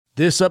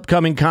This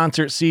upcoming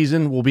concert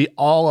season will be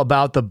all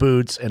about the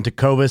boots, and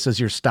Tecovas is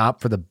your stop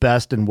for the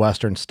best in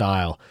Western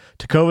style.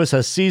 Tecovas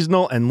has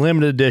seasonal and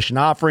limited edition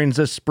offerings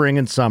this spring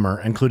and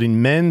summer,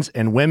 including men's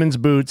and women's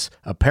boots,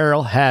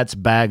 apparel, hats,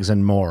 bags,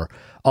 and more.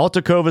 All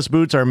Tecovas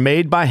boots are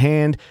made by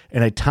hand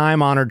in a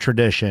time-honored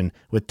tradition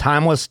with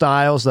timeless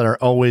styles that are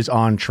always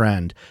on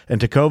trend. And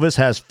Tecovas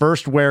has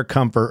first wear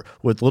comfort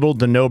with little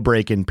to no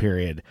break-in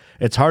period.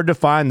 It's hard to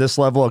find this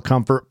level of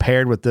comfort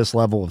paired with this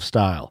level of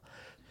style.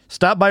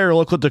 Stop by your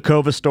local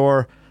Tecovas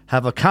store,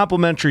 have a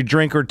complimentary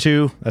drink or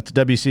two, that's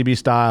WCB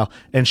style,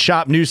 and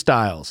shop new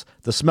styles.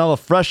 The smell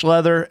of fresh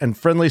leather and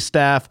friendly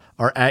staff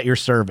are at your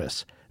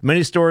service.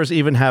 Many stores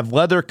even have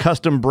leather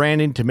custom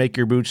branding to make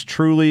your boots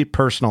truly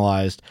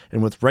personalized.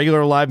 And with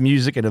regular live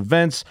music and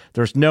events,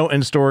 there's no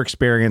in-store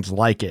experience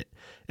like it.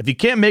 If you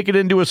can't make it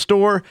into a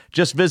store,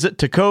 just visit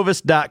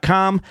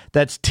tecovas.com.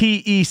 That's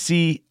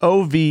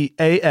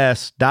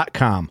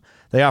TECOVAS.com.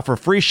 They offer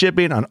free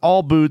shipping on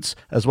all boots,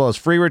 as well as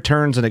free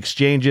returns and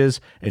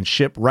exchanges, and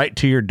ship right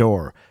to your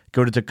door.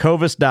 Go to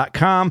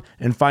tecovas.com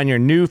and find your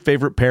new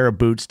favorite pair of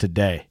boots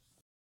today.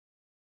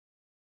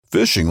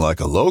 Fishing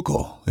like a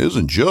local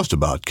isn't just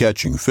about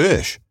catching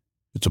fish.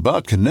 It's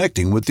about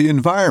connecting with the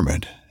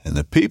environment and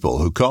the people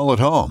who call it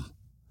home.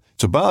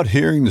 It's about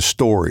hearing the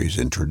stories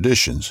and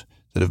traditions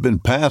that have been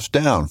passed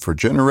down for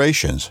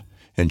generations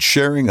and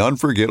sharing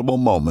unforgettable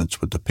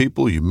moments with the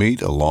people you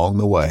meet along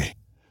the way.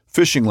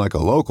 Fishing like a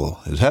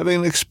local is having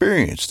an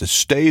experience that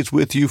stays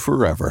with you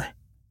forever.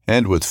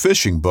 And with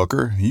Fishing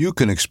Booker, you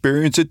can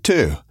experience it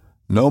too,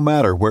 no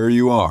matter where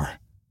you are.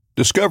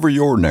 Discover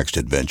your next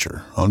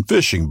adventure on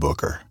Fishing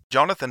Booker.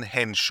 Jonathan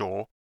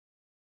Henshaw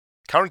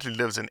currently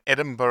lives in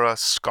Edinburgh,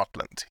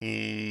 Scotland.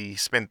 He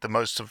spent the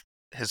most of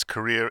his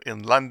career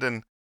in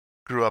London,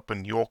 grew up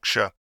in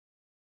Yorkshire,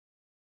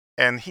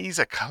 and he's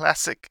a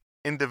classic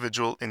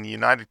individual in the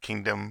United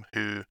Kingdom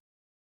who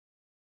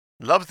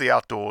loves the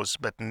outdoors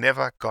but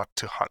never got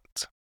to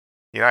hunt.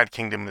 The United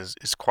Kingdom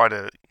is quite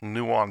a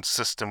nuanced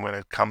system when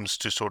it comes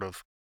to sort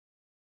of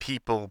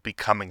people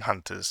becoming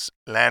hunters.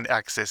 Land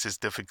access is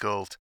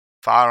difficult.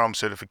 Firearm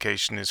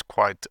certification is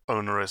quite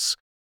onerous.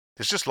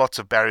 There's just lots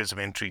of barriers of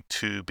entry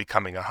to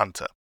becoming a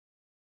hunter.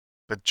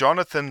 But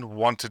Jonathan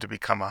wanted to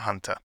become a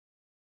hunter.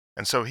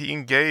 And so he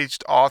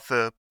engaged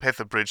Arthur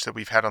Petherbridge, that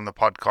we've had on the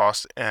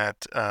podcast,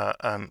 at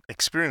an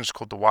experience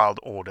called the Wild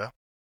Order,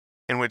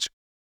 in which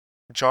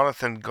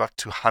Jonathan got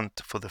to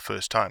hunt for the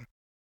first time.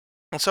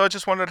 And so I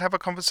just wanted to have a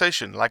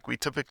conversation like we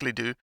typically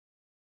do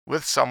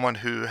with someone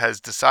who has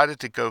decided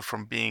to go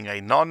from being a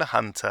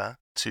non-hunter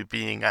to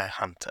being a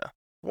hunter.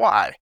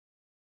 Why?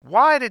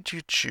 Why did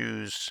you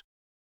choose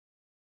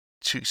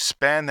to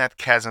span that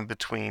chasm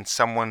between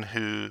someone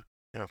who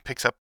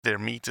picks up their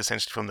meat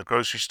essentially from the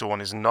grocery store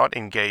and is not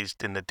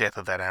engaged in the death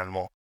of that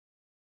animal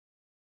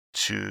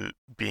to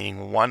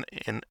being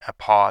a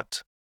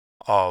part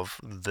of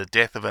the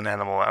death of an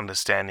animal,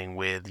 understanding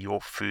where your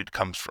food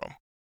comes from?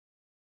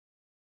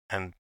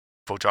 And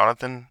for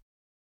Jonathan,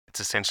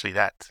 it's essentially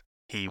that.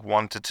 He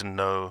wanted to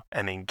know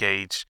and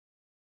engage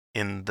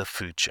in the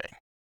food chain.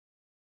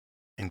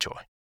 Enjoy.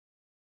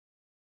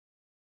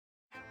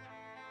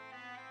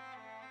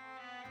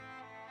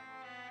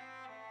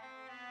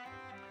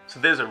 So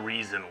there's a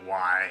reason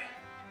why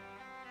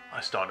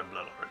I started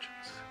Blood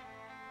Origins.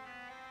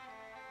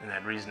 And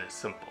that reason is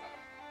simple.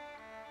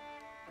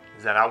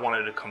 Is that I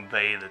wanted to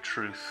convey the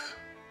truth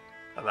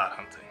about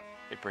hunting.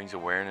 It brings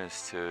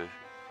awareness to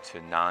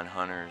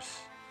non-hunters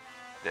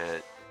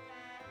that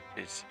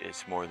it's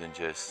more than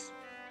just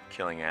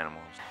killing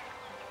animals.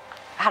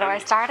 How do I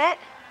start it?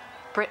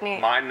 Brittany.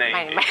 My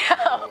name is...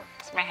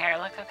 Does my hair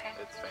look okay?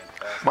 It's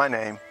fantastic. My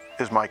name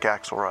is Mike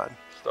Axelrod.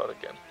 Start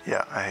again.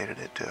 Yeah, I hated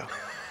it too.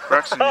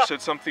 Braxton, you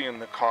said something in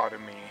the car to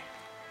me.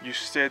 You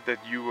said that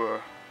you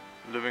were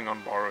living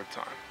on borrowed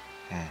time.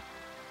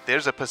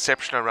 There's a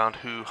perception around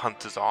who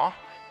hunters are,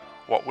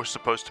 what we're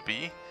supposed to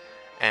be,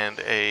 and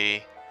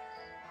a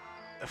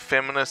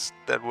feminist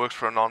that works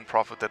for a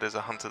non-profit that is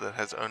a hunter that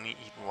has only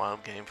eaten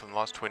wild game for the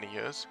last 20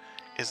 years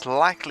is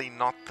likely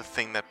not the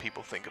thing that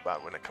people think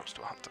about when it comes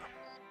to a hunter.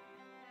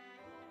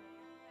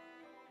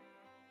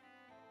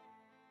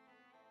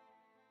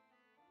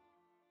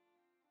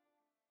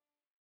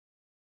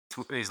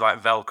 He's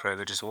like Velcro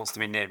that just wants to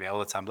be near me all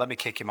the time. Let me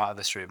kick him out of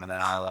this room and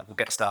then we'll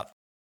get started.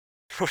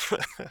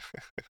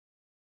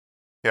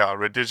 Yeah,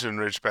 Rhodesian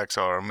Ridgebacks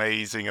are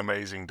amazing,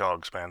 amazing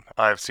dogs, man.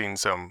 I've seen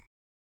some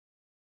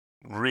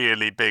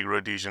really big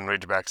Rhodesian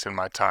Ridgebacks in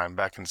my time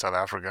back in South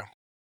Africa.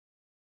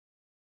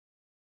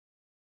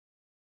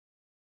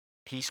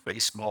 He's pretty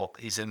small.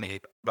 He's only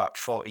about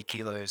 40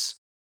 kilos.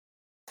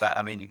 But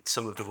I mean,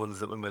 some of the ones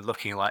that when we're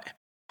looking like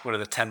one of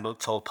the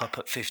 10-month-old pup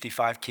at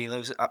 55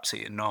 kilos,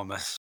 absolutely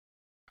enormous.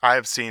 I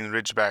have seen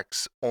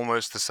Ridgebacks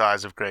almost the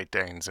size of Great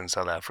Danes in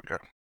South Africa.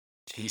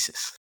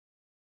 Jesus.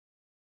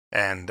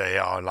 And they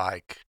are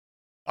like,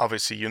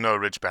 obviously,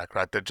 Ridgeback,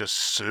 right? They're just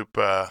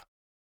super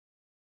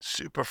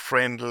super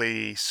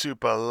friendly,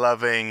 super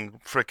loving,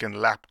 freaking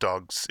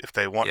lapdogs. If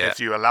they want, Yeah. if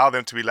you allow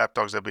them to be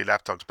lapdogs, they'll be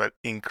lapdogs, but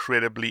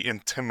incredibly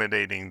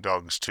intimidating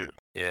dogs too.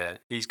 Yeah,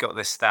 he's got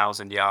this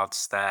 1,000-yard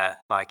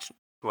stare, like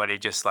when he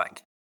just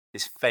like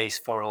his face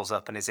furrows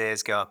up and his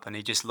ears go up, and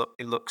he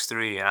looks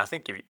through you. And I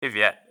think if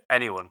yeah,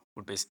 anyone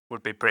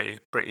would be pretty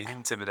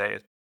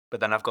intimidated. But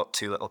then I've got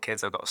 2 little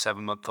kids. I've got a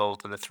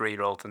 7-month-old and a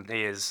 3-year-old, and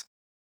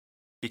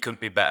he couldn't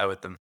be better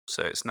with them.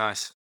 So it's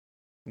nice.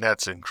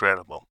 That's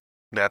incredible.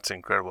 That's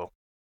incredible.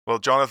 Well,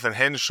 Jonathan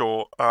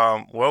Henshaw,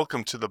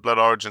 welcome to the Blood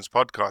Origins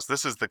podcast.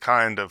 These are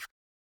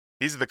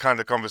the kind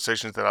of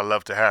conversations that I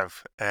love to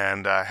have.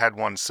 And I had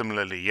one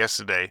similarly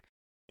yesterday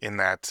in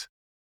that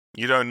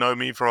you don't know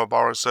me from a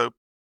bar of soap.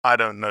 I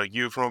don't know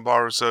you from a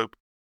bar of soap.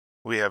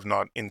 We have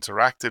not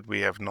interacted. We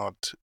have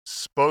not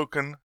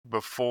spoken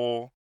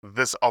before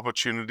this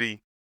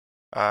opportunity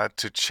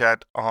to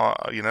chat,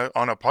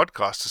 on a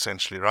podcast,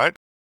 essentially, right?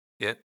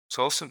 Yeah, it's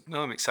awesome.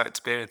 No, I'm excited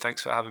to be here, and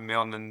thanks for having me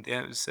on. And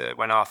yeah, it was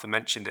when Arthur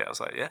mentioned it, I was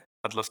like, yeah,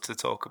 I'd love to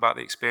talk about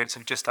the experience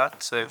I've just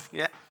had. So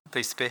yeah,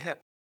 pleased to be here.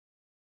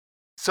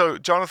 So,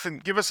 Jonathan,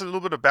 give us a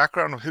little bit of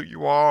background of who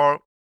you are,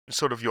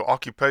 sort of your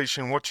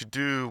occupation, what you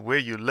do, where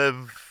you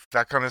live,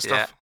 that kind of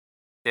Yeah. stuff.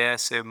 Yeah,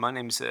 so my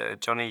name's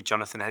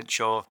Jonathan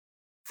Henshaw,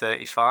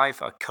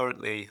 35. I'm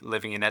currently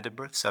living in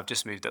Edinburgh, so I've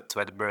just moved up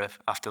to Edinburgh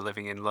after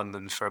living in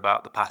London for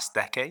about the past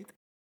decade.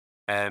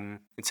 In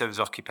terms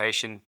of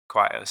occupation,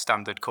 quite a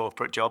standard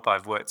corporate job.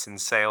 I've worked in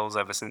sales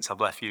ever since I've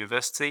left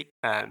university.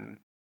 And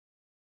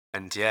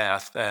yeah,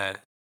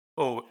 like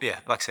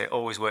I say,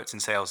 always worked in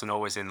sales and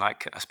always in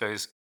like, I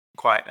suppose,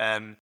 quite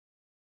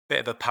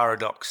bit of a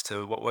paradox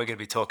to what we're going to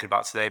be talking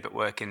about today, but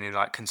working in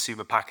like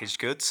consumer packaged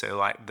goods. So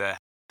like the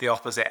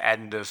opposite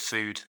end of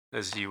food,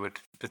 as you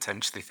would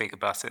potentially think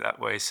about it that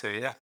way. So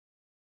yeah.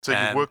 So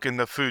you work in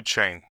the food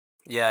chain.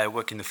 Yeah, I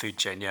work in the food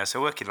chain. Yeah,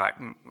 so I work in like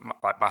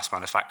mass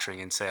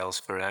manufacturing and sales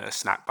for a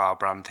snack bar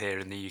brand here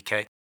in the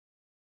UK.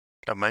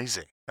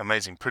 Amazing,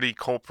 amazing. Pretty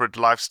corporate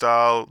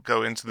lifestyle.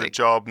 Go into the Like-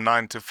 job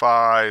 9 to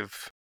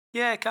 5.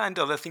 Yeah, kind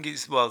of. I think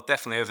it's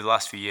definitely over the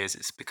last few years,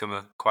 it's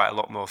become quite a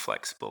lot more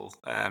flexible.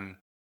 And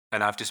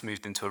I've just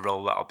moved into a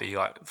role that'll be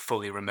like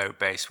fully remote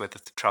based, with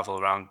the travel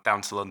around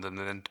down to London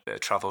and then a bit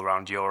of travel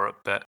around Europe.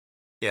 But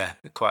yeah,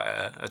 quite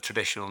a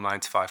traditional 9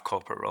 to 5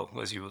 corporate role,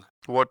 as you would.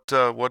 What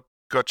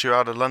got you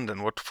out of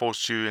London? What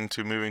forced you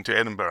into moving to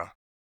Edinburgh?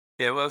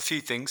 Yeah, well, a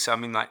few things. I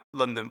mean, like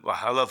London. Well,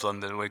 I love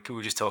London. We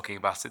were just talking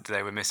about it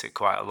today. We miss it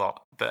quite a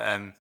lot. But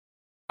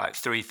like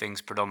 3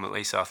 things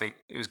predominantly. So I think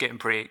it was getting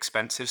pretty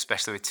expensive,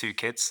 especially with 2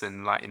 kids,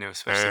 and like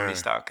especially when you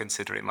start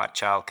considering like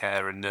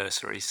childcare and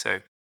nursery.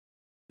 So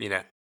you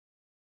know,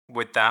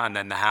 with that, and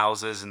then the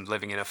houses and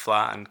living in a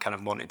flat, and kind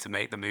of wanting to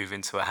make the move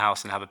into a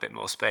house and have a bit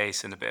more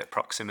space and a bit of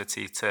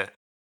proximity to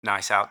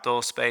nice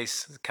outdoor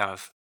space, kind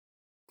of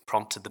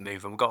prompted the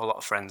move. And we've got a lot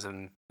of friends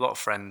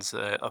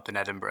up in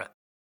Edinburgh.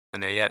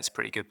 And yeah, it's a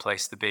pretty good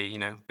place to be,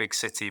 big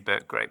city,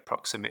 but great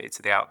proximity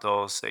to the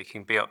outdoors. So you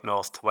can be up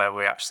north to where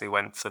we actually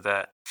went for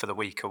the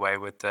week away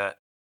with the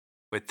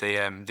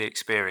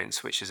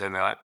experience, which is only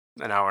like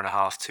an hour and a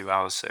half, 2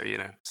 hours. So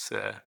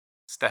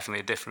it's definitely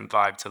a different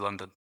vibe to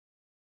London.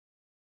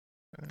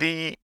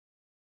 Where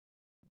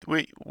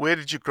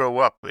did you grow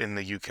up in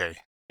the UK?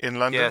 In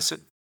London?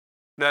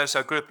 Yeah, so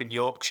I grew up in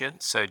Yorkshire,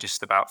 so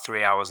just about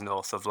 3 hours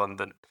north of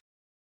London.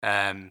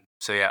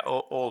 So yeah,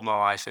 all my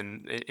life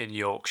in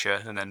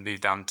Yorkshire, and then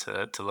moved down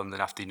to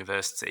London after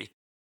university.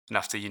 And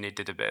after uni,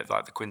 did a bit of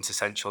like the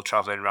quintessential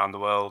traveling around the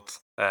world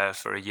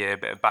for a year,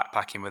 bit of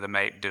backpacking with a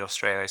mate, did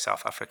Australia,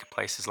 South Africa,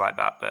 places like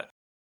that. But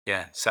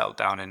yeah, settled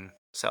down in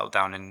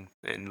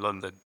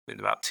London in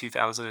about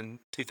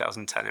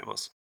 2010 it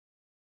was.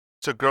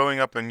 So growing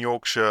up in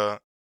Yorkshire,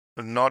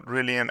 not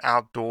really an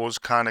outdoors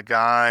kind of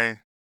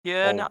guy.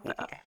 Yeah, Oh. no,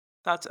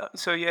 that's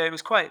so yeah.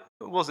 It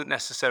wasn't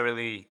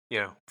necessarily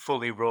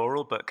fully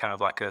rural, but kind of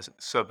like a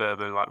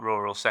suburban, like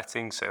rural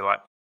setting. So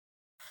like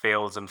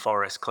fields and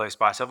forests close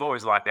by. So I've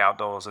always liked the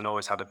outdoors and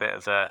always had a bit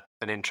of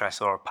an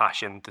interest or a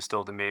passion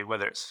distilled in me,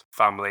 whether it's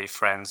family,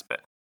 friends,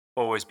 but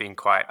always been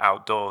quite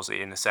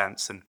outdoorsy in a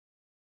sense. And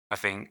I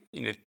think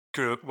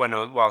grew up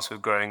whilst we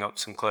were growing up,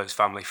 some close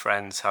family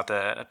friends had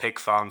a pig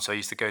farm, so I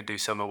used to go do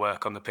summer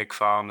work on the pig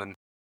farm. And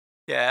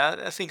yeah,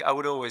 I think I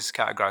would always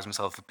categorize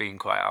myself as being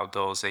quite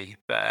outdoorsy,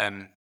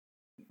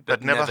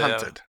 But never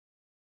hunted.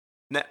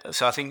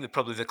 So I think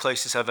probably the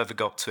closest I've ever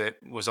got to it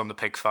was on the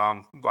pig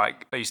farm.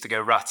 Like I used to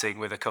go ratting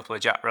with a couple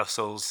of Jack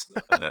Russells,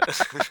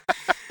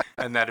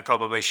 and then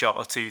probably shot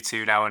a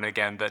two now and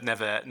again, but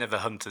never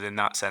hunted in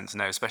that sense.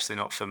 No, especially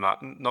not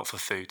for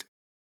food.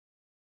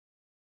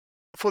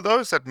 For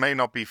those that may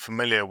not be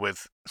familiar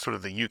with sort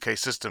of the UK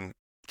system,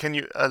 can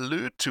you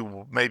allude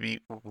to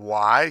maybe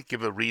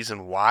give a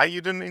reason why you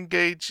didn't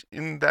engage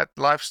in that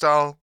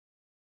lifestyle?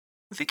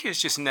 I think it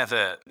was just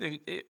never.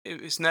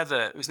 It was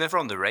never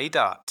on the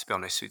radar. To be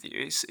honest with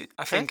you,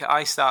 I think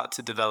I started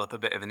to develop a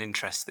bit of an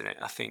interest in it.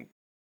 I think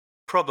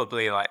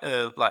probably like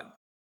at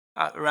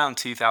around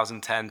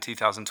 2010,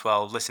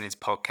 2012, listening to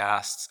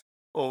podcasts.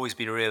 Always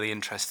been really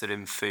interested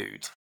in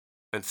food,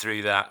 And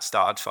through that,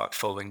 started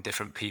following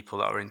different people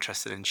that were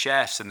interested in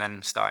chefs, and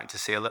then starting to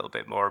see a little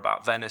bit more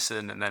about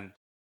venison. And then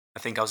I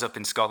think I was up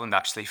in Scotland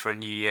actually for a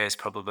New Year's,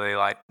 probably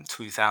like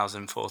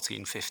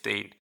 2014,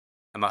 15.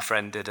 And my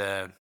friend did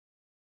a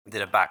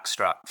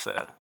backstrap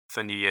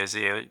for New Year's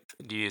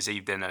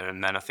Eve dinner.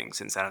 And then I think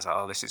since then I was like,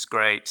 oh, this is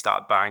great.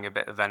 Started buying a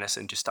bit of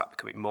venison, just started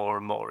becoming more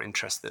and more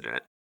interested in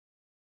it.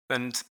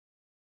 And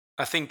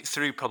I think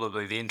through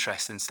probably the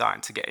interest in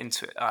starting to get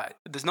into it,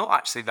 there's not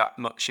actually that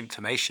much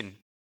information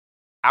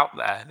out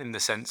there in the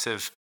sense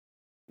of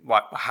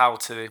like how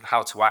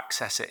to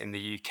access it in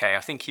the UK. I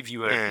think if you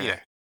were,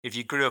 if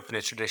you grew up in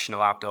a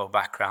traditional outdoor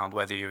background,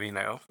 whether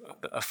you're,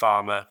 a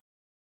farmer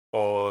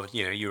or,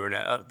 you were in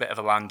a bit of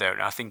a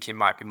landowner, I think it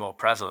might be more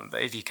prevalent.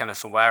 But if you kind of,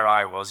 from where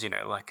I was,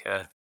 like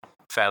a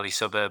fairly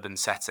suburban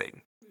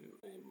setting,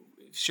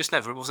 it's just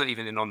never, it wasn't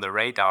even on the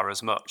radar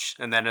as much.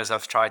 And then as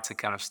I've tried to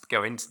kind of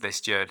go into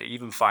this journey,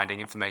 even finding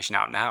information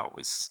out now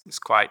is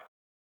quite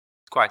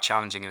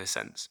challenging in a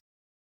sense.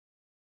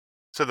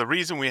 So the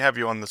reason we have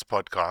you on this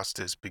podcast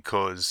is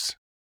because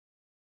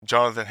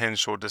Jonathan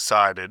Henshaw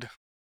decided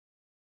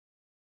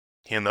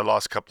in the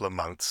last couple of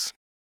months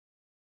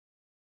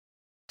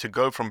to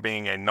go from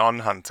being a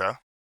non-hunter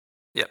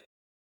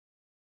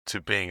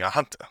to being a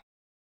hunter,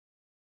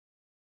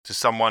 to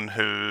someone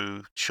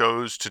who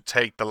chose to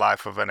take the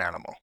life of an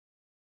animal.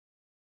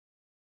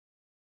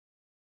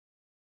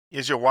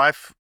 Is your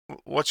wife,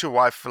 what's your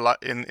wife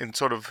in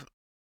sort of,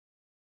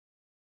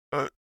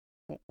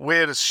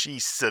 where does she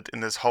sit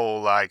in this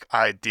whole like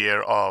idea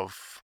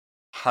of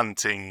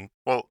hunting?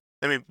 Well,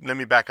 let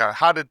me back out.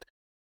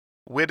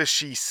 Where does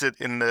she sit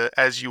in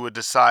as you were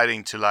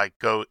deciding to like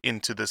go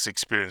into this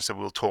experience that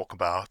we'll talk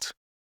about?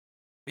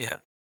 Yeah.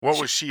 What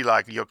was she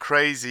like? You're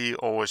crazy,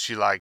 or was she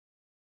like,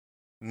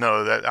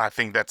 no, that I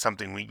think that's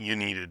something you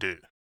need to do?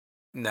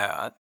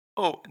 No,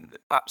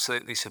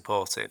 absolutely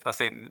supportive. I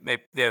think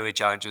maybe the only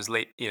challenge was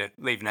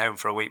leaving home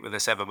for a week with a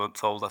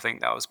 7-month-old. I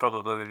think that was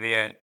probably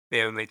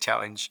the only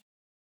challenge.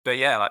 But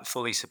yeah, like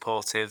fully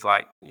supportive.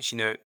 Like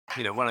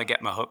when I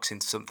get my hooks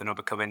into something or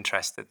become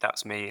interested,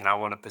 that's me, and I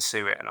want to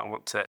pursue it, and I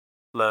want to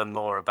learn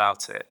more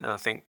about it. And I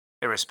think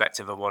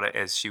irrespective of what it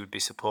is, she would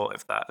be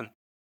supportive of that. And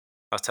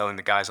I was telling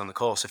the guys on the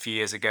course a few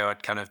years ago,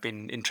 I'd kind of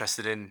been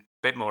interested in a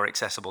bit more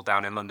accessible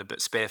down in London, but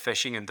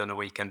spearfishing, and done a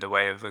weekend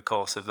away over the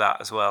course of that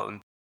as well.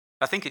 And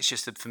I think it's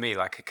just for me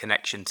like a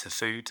connection to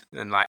food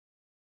and like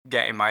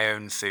getting my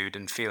own food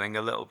and feeling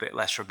a little bit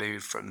less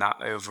removed from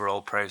that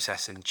overall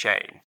processing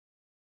chain,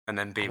 and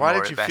then being more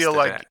invested in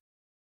it.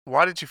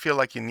 Why did you feel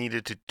like you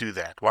needed to do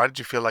that? Why did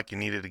you feel like you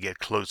needed to get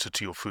closer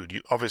to your food?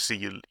 You obviously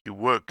you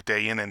work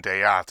day in and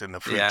day out in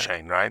the food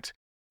chain, right?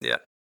 Yeah.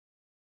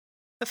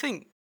 I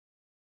think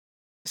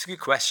it's a good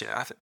question.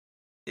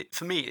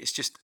 For me, it's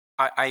just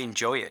I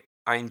enjoy it.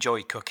 I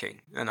enjoy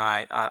cooking, and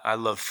I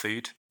love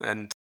food,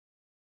 and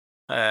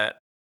I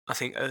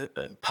think a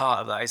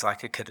part of that is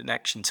like a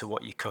connection to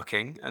what you're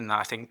cooking, and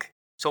I think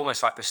it's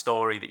almost like the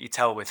story that you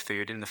tell with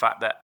food, in the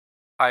fact that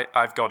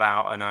I've got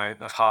out and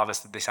I've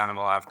harvested this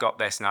animal, I've got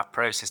this and I've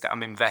processed it.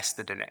 I'm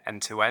invested in it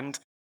end to end,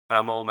 and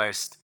I'm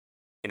almost,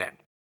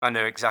 I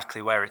know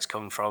exactly where it's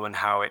come from and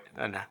how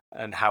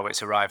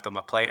it's arrived on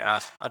my plate.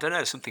 And I don't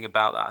know, something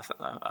about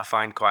that I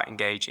find quite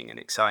engaging and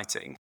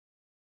exciting.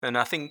 And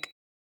I think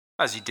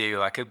as you do,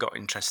 like I've got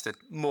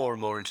more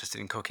and more interested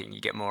in cooking.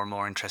 You get more and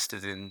more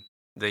interested in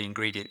the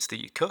ingredients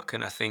that you cook.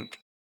 And I think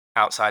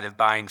outside of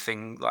buying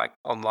things like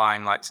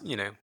online, like,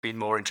 being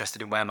more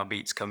interested in where my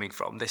meat's coming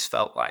from, this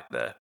felt like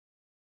the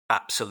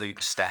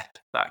absolute step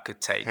that I could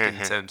take in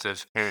terms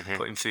of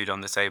putting food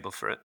on the table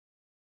for it.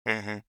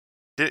 Mm-hmm.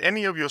 Did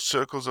any of your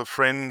circles of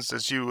friends,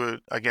 as you were,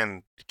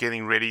 again,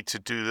 getting ready to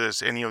do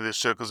this, any of your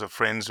circles of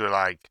friends were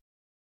like,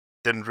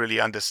 didn't really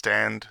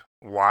understand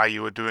why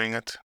you were doing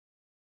it?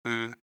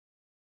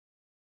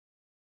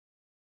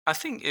 I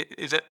think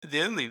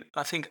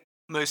I think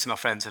most of my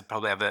friends would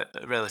probably have a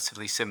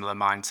relatively similar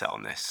mindset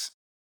on this,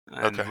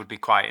 and would be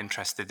quite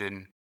interested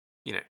in,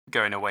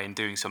 going away and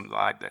doing something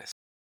like this.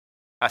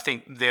 I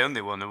think the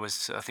only one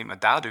was, I think my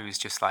dad, who was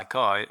just like,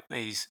 oh,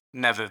 he's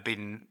never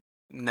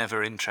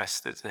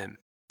interested in him.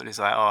 But he's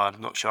like, oh,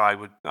 I'm not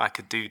sure I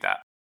could do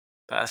that.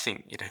 But I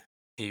think,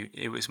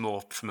 it was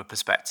more from a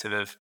perspective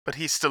of. But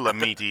he's still a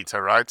meat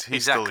eater, right? He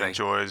Exactly. still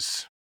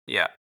enjoys.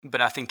 Yeah. But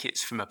I think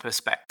it's from a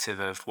perspective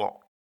of what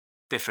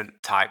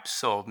different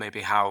types, or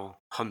maybe how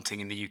hunting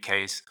in the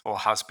UK is or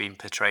has been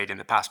portrayed in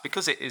the past,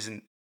 because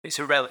it's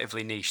a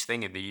relatively niche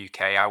thing in the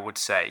UK, I would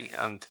say.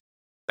 And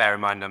bear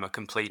in mind, I'm a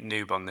complete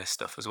noob on this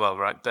stuff as well,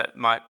 right? But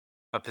my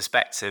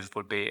perspective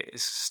would be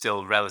it's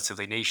still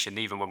relatively niche. And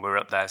even when we're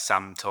up there,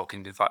 Sam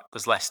talking,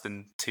 there's less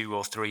than 200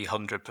 or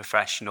 300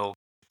 professional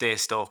deer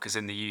stalkers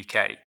in the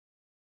UK.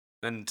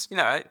 And,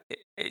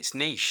 it's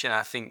niche. And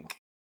I think,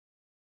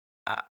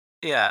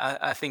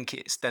 I think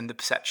it's then the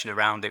perception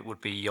around it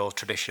would be your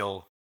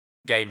traditional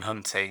game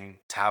hunting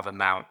to have a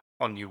mount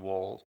on your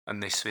wall.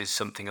 And this is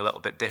something a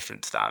little bit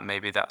different to that. And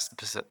maybe that's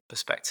the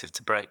perspective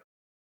to break.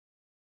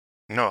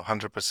 No,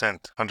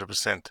 100%.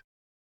 100%.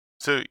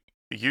 So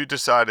you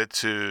decided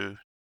to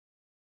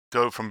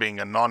go from being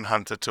a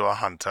non-hunter to a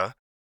hunter.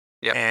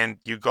 Yep. And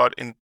you got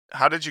in.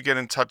 How did you get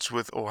in touch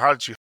with, or how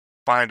did you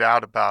find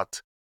out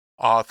about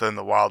Arthur and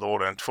the Wild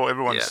Order? And for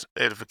everyone's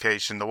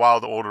edification, the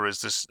Wild Order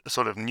is this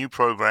sort of new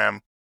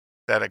program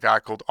that a guy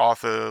called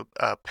Arthur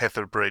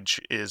Petherbridge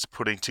is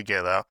putting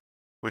together,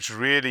 which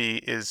really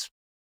is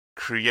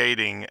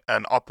creating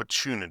an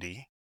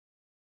opportunity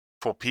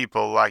for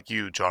people like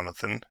you,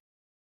 Jonathan,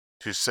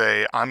 to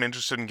say, I'm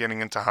interested in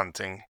getting into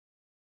hunting.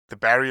 The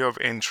barrier of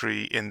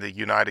entry in the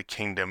United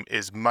Kingdom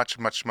is much,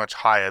 much, much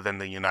higher than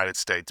the United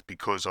States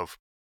because of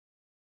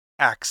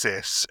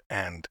access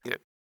and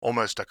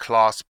almost a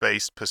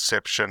class-based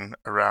perception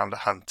around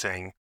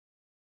hunting.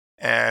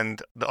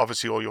 And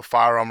obviously all your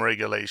firearm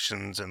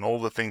regulations and all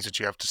the things that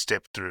you have to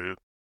step through.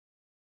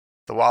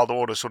 The Wild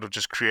Order sort of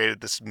just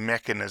created this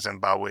mechanism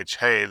by which,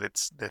 hey,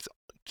 let's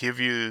give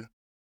you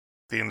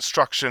the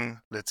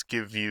instruction, let's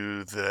give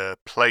you the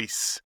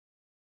place,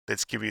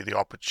 let's give you the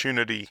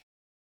opportunity,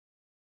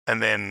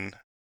 and then,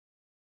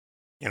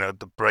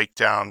 the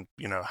breakdown,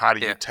 how do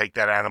you take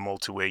that animal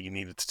to where you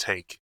need it to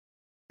take?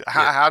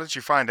 How did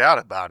you find out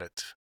about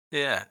it?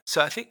 Yeah.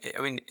 So I think,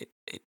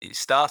 it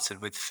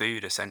started with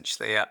food,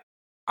 essentially.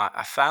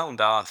 I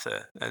found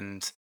Arthur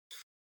and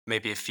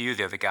maybe a few of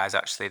the other guys,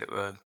 actually, that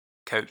were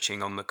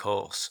coaching on the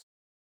course,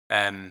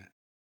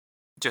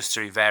 just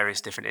through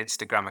various different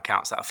Instagram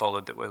accounts that I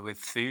followed that were with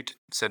food.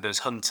 So there's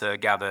Hunter,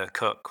 Gather,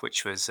 Cook,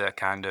 which was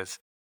kind of,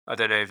 I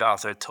don't know if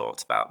Arthur had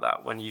talked about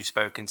that when you've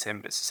spoken to him,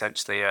 but it's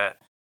essentially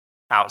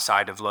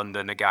outside of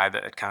London, a guy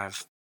that had kind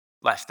of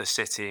left the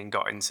city and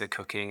got into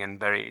cooking and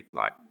very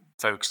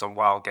focused on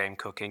wild game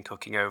cooking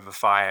over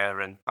fire.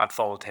 And I'd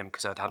followed him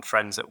because I'd had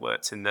friends that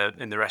worked in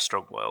the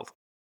restaurant world.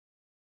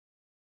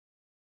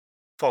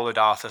 Followed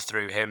Arthur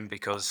through him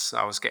because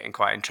I was getting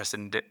quite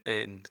interested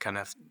in kind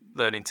of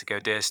learning to go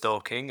deer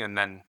stalking, and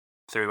then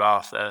through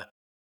Arthur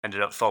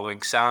ended up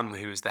following Sam,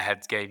 who was the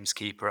head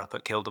gameskeeper up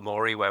at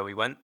Kildamore where we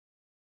went.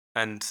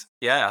 And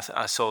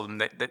I saw them.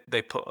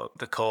 They put up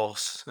the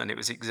course, and it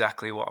was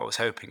exactly what I was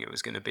hoping it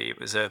was going to be. It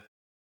was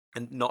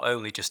and not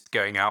only just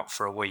going out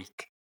for a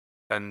week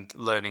and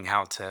learning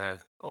how to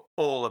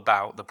all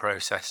about the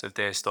process of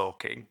deer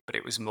stalking, but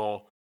it was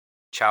more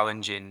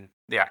challenging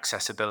the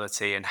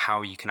accessibility and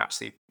how you can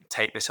actually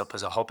take this up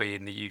as a hobby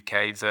in the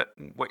UK.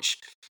 Which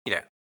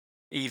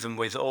even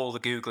with all the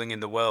googling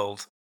in the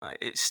world,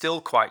 it's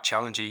still quite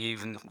challenging.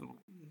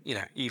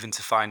 Even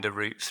to find a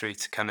route through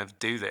to kind of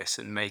do this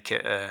and make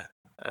it a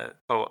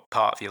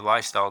part of your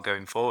lifestyle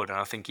going forward. And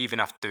I think even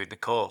after doing the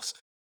course,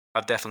 I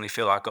definitely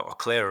feel I got a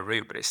clearer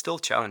route, but it's still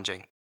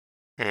challenging.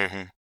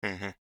 Mm-hmm.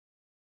 Mm-hmm.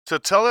 So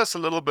tell us a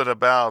little bit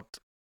about,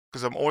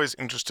 because I'm always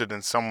interested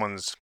in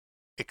someone's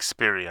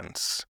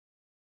experience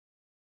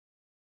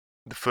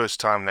the first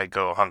time they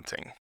go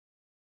hunting.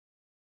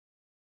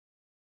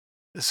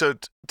 So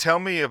tell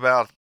me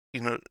about,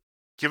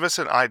 give us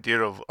an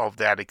idea of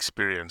that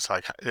experience.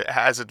 Like,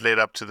 has it led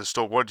up to the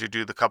stalk? What did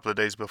you do the couple of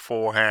days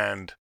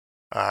beforehand?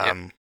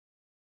 Yeah,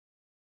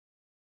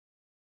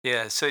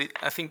 so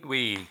I think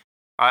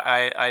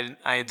I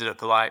ended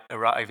up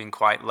arriving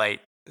quite late.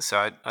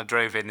 So I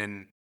drove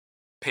in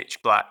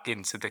pitch black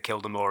into the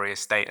Kildamore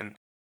estate, and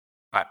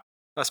I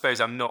suppose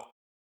I'm not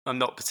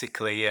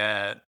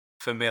particularly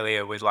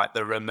familiar with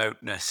the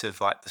remoteness of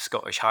the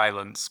Scottish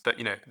Highlands, but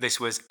it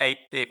was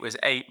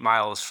 8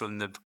 miles from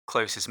the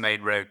closest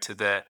main road to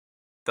the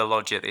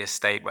lodge at the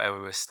estate where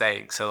we were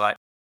staying. So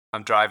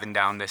I'm driving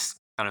down this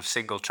kind of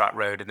single track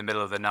road in the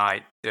middle of the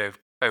night,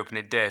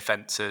 opening deer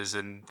fences,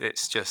 and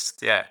it's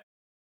just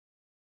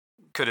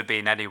could have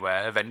been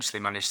anywhere.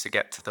 Eventually managed to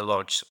get to the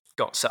lodge,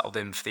 got settled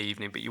in for the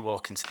evening, but you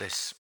walk into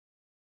this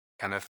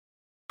kind of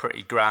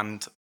pretty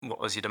grand,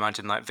 what as you'd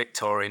imagine,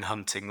 Victorian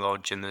hunting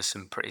lodge, and there's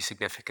some pretty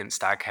significant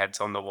stag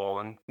heads on the wall,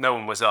 and no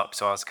one was up,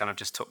 so I was kind of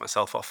just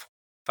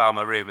found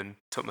my room and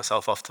took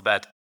myself off to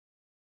bed.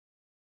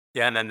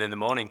 Yeah, and then in the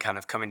morning, kind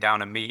of coming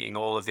down and meeting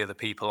all of the other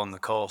people on the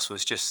course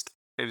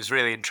it was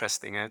really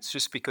interesting. And it's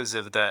just because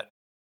of that,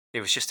 it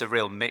was just a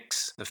real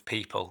mix of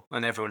people,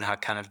 and everyone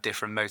had kind of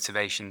different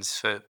motivations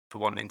for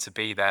wanting to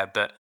be there,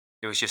 but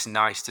it was just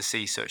nice to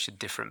see such a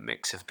different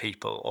mix of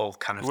people all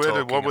kind of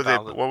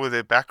What were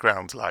their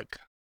backgrounds like?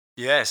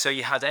 Yeah, so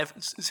you had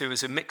so it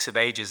was a mix of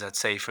ages, I'd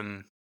say,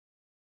 from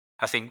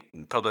I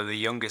think probably the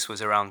youngest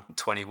was around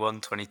 21,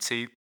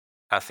 22.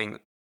 I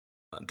think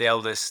the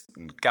eldest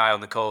guy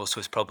on the course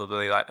was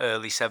probably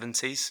early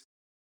 70s.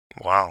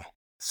 Wow.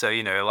 So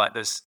there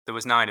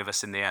was 9 of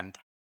us in the end,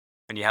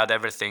 and you had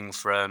everything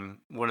from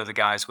one of the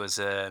guys was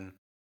a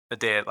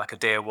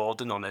deer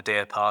warden on a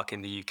deer park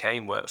in the UK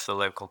and worked for the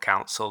local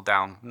council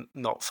down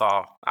not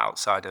far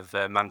outside of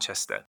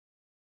Manchester.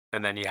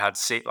 And then you had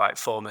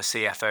former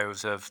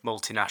CFOs of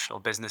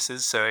multinational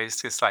businesses. So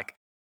it's just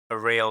a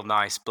real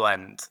nice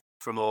blend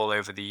from all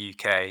over the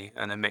UK,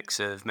 and a mix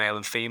of male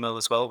and female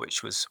as well,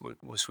 which was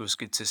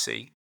good to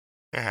see.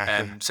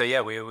 So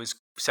yeah, we always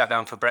sat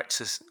down for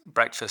breakfast,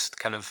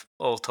 kind of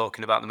all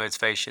talking about the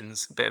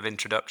motivations, a bit of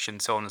introduction,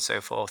 so on and so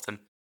forth. And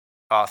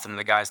Arthur and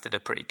the guys did a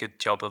pretty good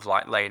job of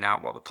laying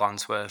out what the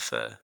plans were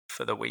for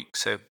for the week.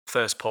 So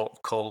first port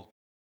of call.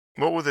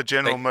 What were the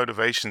general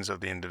motivations of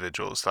the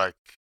individuals? Like,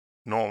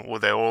 were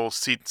they all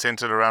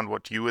centered around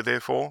what you were there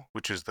for,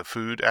 which is the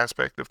food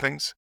aspect of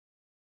things?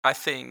 I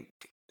think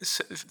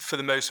for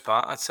the most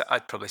part,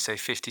 I'd probably say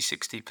 50,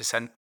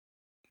 60%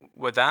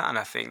 were that. And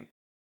I think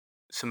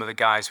some of the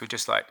guys were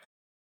just like,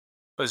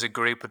 as a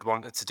group, had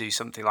wanted to do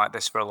something like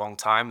this for a long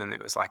time. And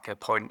it was like a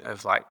point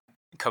of like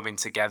coming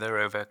together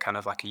over kind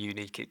of like a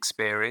unique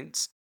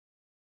experience.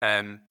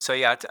 So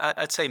yeah,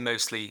 I'd say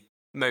mostly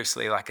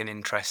like an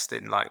interest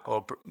in like,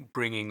 or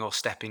bringing or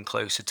stepping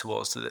closer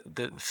towards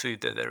the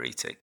food that they're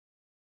eating.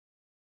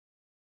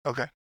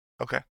 Okay.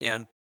 Yeah.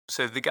 And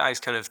so the guys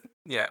kind of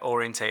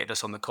orientated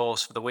us on the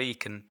course for the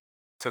week and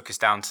took us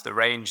down to the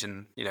range,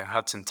 and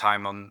had some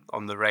time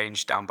on the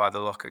range down by the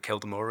lock at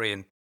Kildamurray.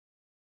 And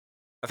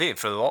I think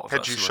for a lot of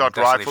Had us, you well, shot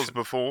definitely rifles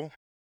before?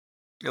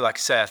 like I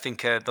say, I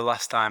think the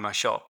last time I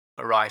shot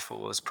a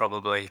rifle was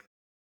probably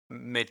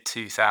mid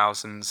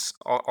 2000s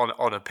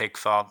on a pig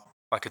farm,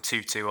 like a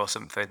 2.2 or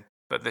something.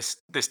 But this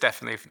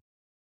definitely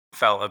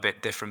felt a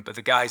bit different. But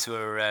the guys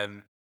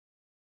were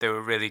they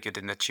were really good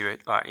in the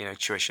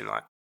tuition,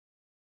 like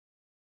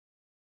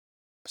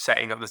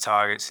setting up the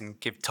targets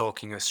and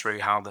talking us through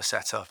how they're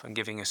set up and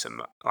giving us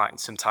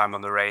some time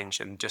on the range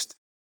and just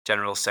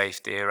general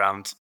safety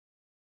around,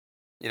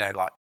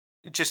 like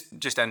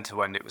just end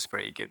to end. It was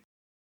pretty good.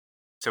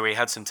 So we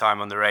had some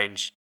time on the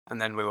range, and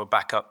then we were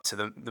back up to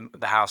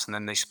the house, and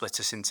then they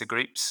split us into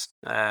groups.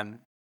 And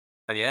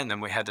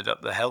then we headed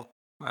up the hill,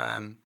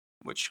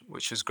 which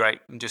was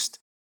great. And just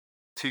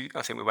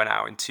I think we went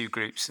out in two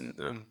groups,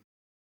 and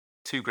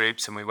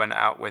we went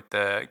out with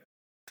the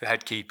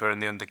head keeper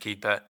and the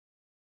underkeeper,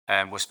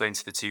 and we're split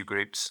into the two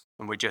groups,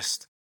 and we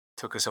just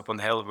took us up on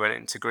the hill, we went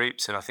into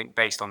groups, and I think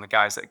based on the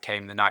guys that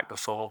came the night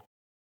before,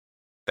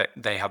 that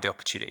they had the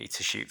opportunity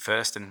to shoot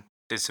first, and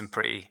did some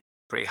pretty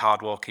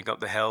hard walking up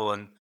the hill,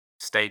 and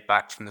stayed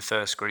back from the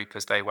first group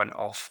as they went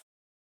off.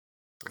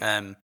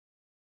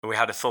 We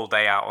had a full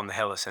day out on the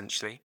hill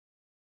essentially,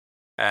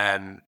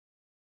 and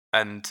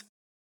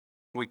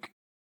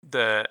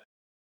the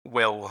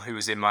Will, who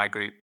was in my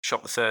group,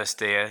 shot the first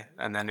deer,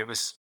 and then it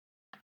was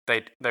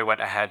they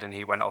went ahead, and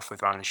he went off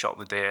with round and shot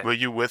the deer. Were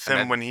you with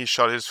him when he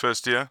shot his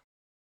first deer?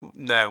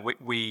 No,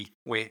 we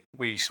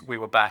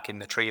were back in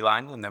the tree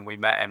line, and then we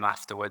met him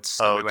afterwards.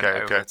 And we went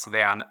over to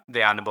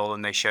the animal,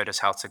 and they showed us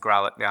how to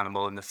growl at the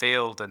animal in the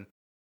field, and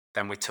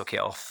then we took it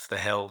off the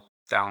hill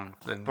down.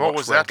 And what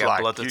was that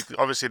like?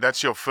 Obviously,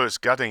 that's your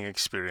first gutting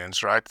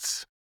experience,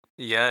 right?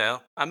 Yeah,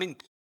 I mean,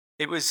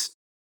 it was.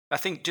 I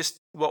think just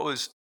what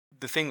was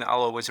the thing that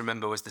I'll always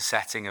remember was the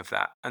setting of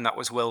that, and that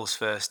was Will's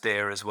first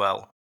deer as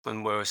well.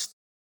 And we were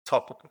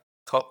top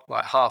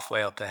like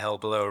halfway up the hill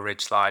below a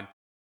ridge line,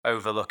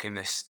 overlooking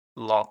this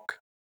lock,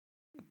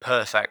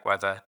 perfect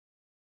weather,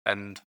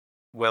 and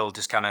Will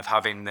just kind of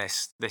having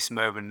this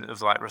moment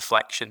of like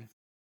reflection,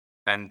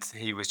 and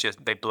he was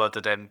they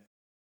blooded him,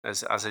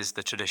 as is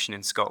the tradition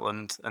in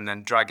Scotland, and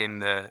then dragging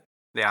the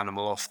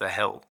animal off the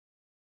hill,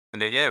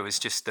 and it was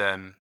just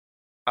I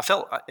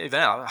felt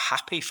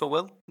happy for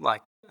Will.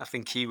 Like I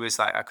think he was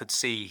like, I could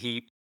see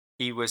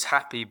he was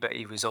happy, but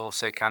he was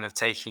also kind of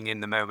taking in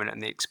the moment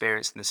and the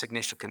experience and the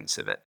significance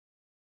of it.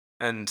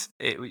 And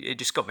it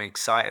just got me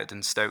excited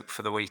and stoked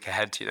for the week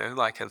ahead.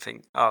 Like I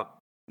think, oh,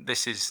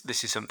 this is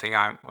something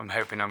I'm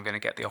hoping I'm going to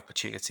get the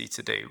opportunity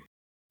to do.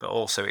 But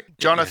also,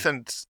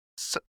 Jonathan,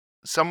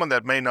 someone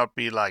that may not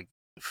be like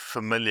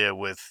familiar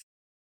with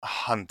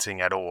hunting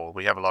at all.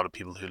 We have a lot of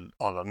people who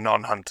are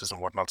non-hunters and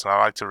whatnot, so I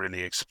like to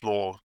really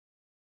explore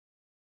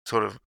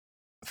sort of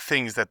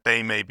things that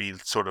they may be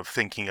sort of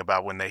thinking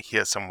about when they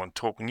hear someone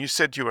talking. You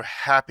said you were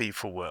happy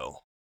for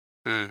Will.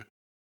 Mm.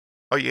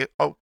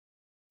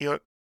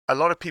 A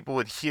lot of people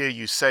would hear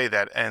you say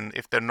that, and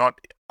if they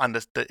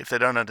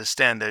don't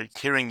understand, they're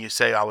hearing you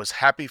say, "I was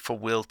happy for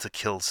Will to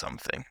kill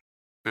something."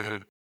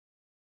 Mm-hmm.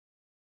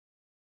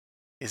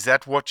 Is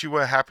that what you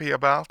were happy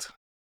about?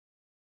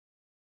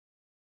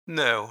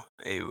 No,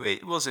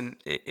 it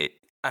wasn't.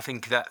 I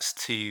think that's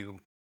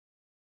too.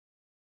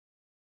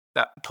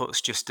 That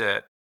puts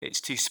it's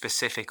too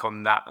specific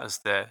on that as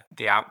the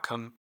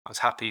outcome. I was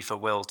happy for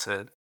Will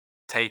to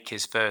take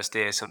his first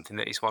deer, something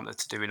that he's wanted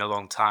to do in a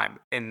long time,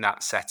 in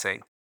that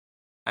setting,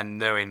 and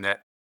knowing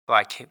that,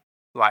 like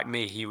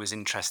me, he was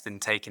interested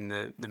in taking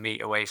the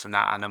meat away from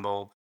that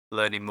animal,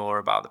 learning more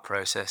about the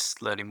process,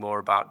 learning more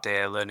about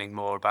deer, learning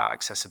more about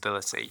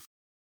accessibility.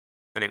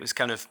 And it was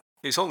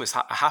almost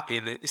happy.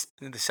 This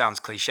sounds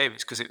cliche, but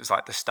it's because it was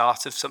like the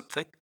start of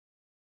something.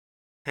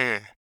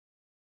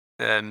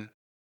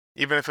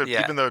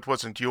 Even though it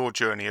wasn't your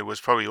journey, it was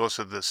probably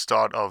also the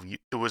start of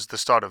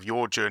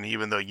your journey,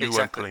 even though you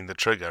weren't pulling the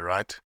trigger,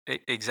 right?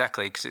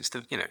 Exactly, because it's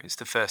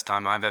the first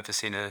time I've ever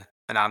seen an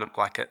animal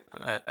like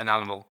an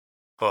animal,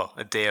 or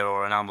a deer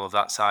or an animal of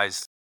that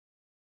size,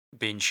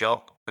 being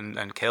shot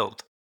and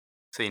killed.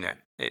 So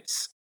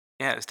it's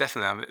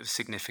definitely a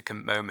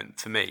significant moment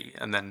for me,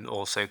 and then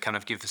also kind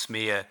of gives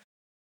me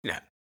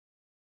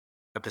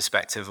a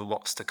perspective of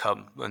what's to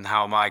come and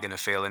how am I going to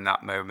feel in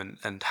that moment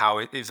and how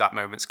is that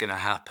moment's going to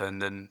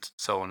happen and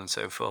so on and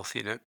so forth,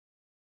 you know.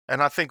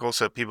 And I think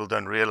also people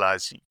don't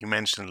realize, you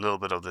mentioned a little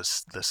bit of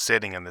this, the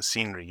setting and the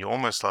scenery. You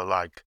almost are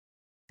like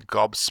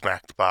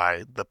gobsmacked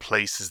by the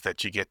places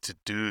that you get to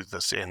do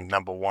this in,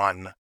 number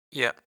one.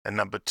 Yeah. And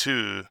number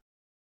two,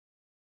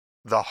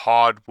 the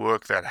hard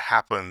work that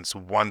happens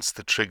once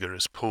the trigger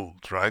is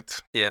pulled, right?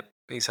 Yeah,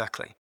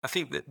 exactly. I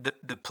think that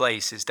the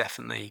place is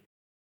definitely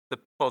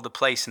the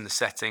place and the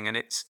setting, and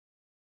it's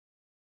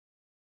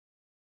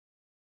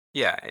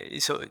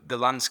the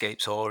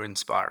landscape's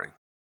awe-inspiring,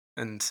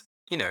 and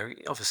you know,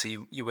 obviously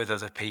you're with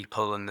other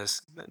people, and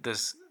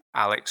there's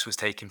Alex was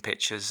taking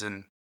pictures,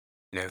 and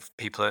you know,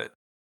 people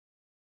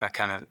are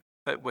kind of,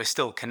 but we're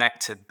still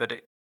connected,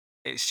 but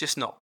it's just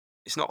not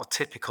it's not a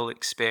typical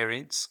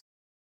experience,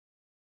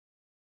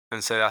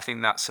 and so I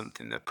think that's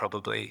something that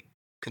probably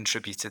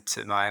contributed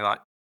to my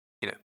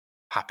you know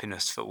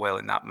happiness for Will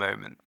in that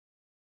moment.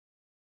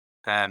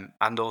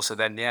 And also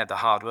then, yeah, the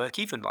hard work,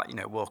 even like, you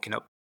know, walking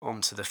up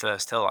onto the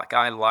first hill, like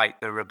I like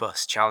the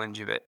robust challenge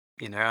of it,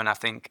 you know, and I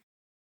think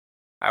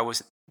I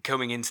was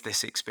coming into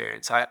this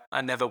experience, I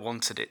never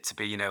wanted it to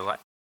be, you know, like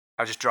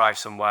I just drive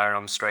somewhere and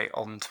I'm straight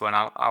onto, and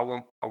I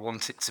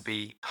want it to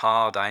be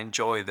hard. I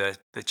enjoy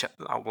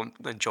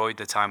enjoy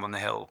the time on the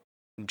hill,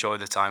 enjoy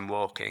the time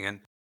walking.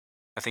 And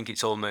I think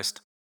it's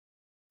almost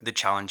the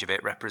challenge of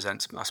it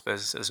represents, I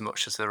suppose, as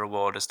much as the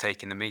reward as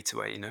taking the meat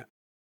away, you know?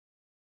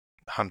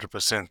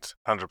 100%,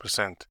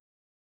 100%.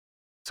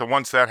 So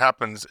once that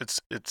happens,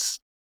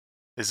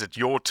 is it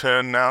your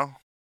turn now?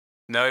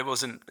 No, it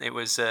wasn't. It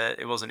wasn't.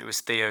 It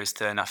was Theo's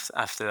turn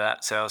after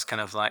that. So I was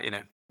kind of like, you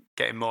know,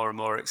 getting more and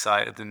more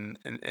excited in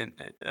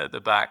at the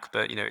back.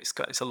 But you know,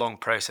 it's a long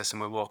process,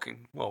 and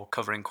we're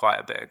covering quite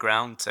a bit of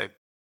ground. So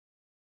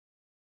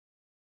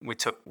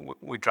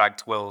we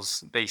dragged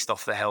Will's beast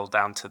off the hill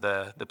down to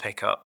the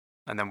pickup,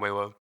 and then we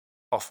were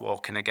off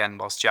walking again.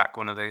 Whilst Jack,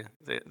 one of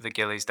the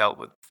gillies, dealt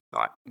with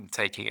like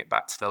taking it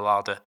back to the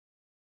larder,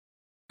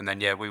 and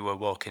then yeah, we were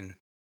walking.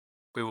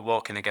 We were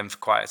walking again for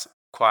quite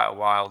a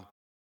while.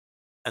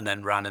 And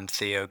then Ran and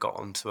Theo got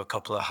onto a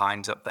couple of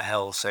hinds up the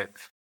hill. So,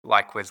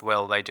 like with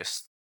Will, they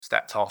just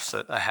stepped off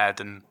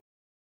ahead and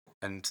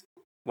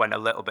went a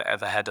little bit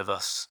ahead of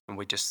us, and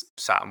we just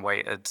sat and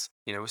waited.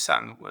 You know, we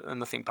sat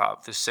and I think part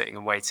of just sitting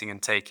and waiting and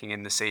taking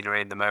in the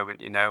scenery in the moment,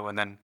 you know, and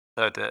then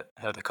heard a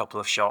couple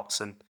of shots,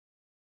 and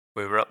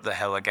we were up the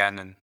hill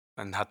again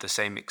and had the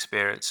same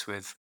experience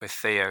with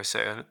Theo.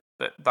 So,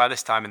 but by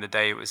this time in the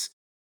day, it was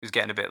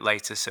getting a bit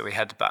later, so we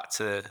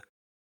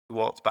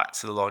walked back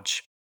to the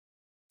lodge,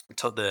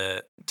 took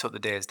the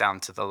deers down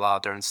to the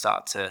larder and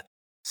start to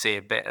see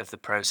a bit of the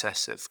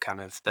process of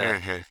kind of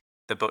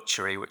the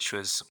butchery, which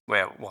was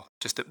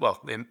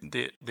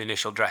the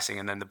initial dressing,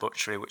 and then the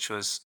butchery, which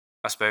was,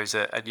 I suppose,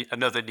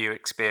 another new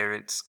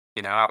experience.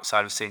 You know,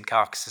 outside of seeing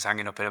carcasses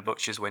hanging up in a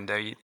butcher's window,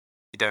 you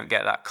don't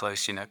get that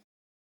close. You know.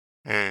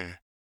 Mm,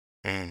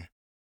 mm.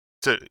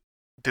 So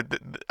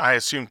I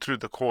assume through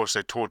the course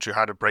they taught you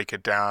how to break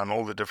it down,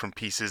 all the different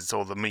pieces,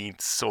 all the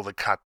meats, all the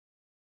cut.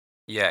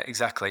 Yeah,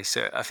 exactly.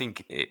 So I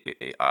think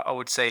I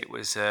would say it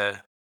was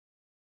a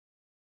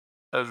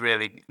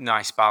really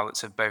nice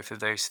balance of both of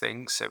those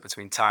things. So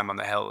between time on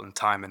the hill and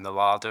time in the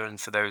larder, and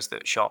for those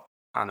that shot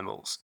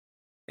animals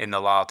in the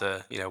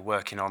larder, you know,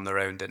 working on their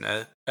own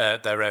dinner,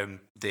 their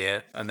own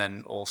deer, and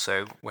then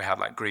also we had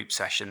like group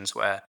sessions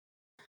where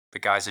the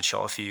guys had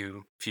shot a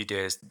few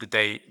deers the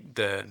day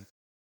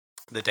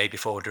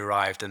before it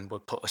arrived, and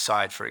would put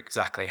aside for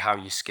exactly how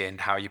you skin,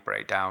 how you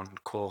break down,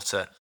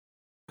 quarter.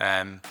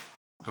 And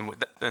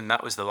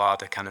that was the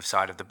larder kind of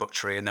side of the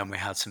butchery, and then we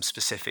had some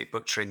specific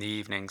butchery in the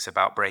evenings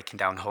about breaking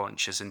down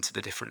haunches into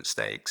the different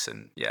steaks,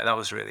 and yeah, that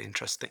was really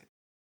interesting.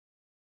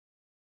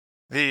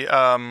 The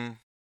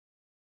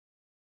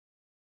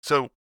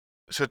so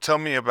tell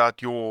me about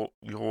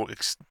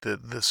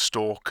the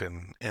stalk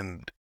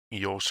and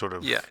your sort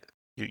of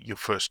your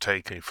first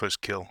take, your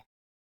first kill.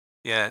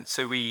 Yeah,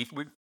 so we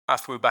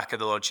after we were back at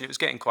the lodge, it was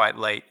getting quite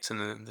late,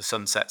 and the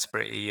sunset's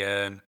pretty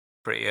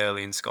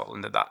early in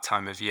Scotland at that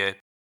time of year.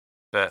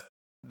 But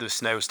the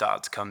snow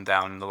started to come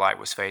down and the light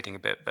was fading a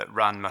bit. But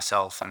Ran,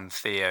 myself, and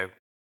Theo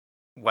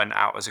went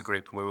out as a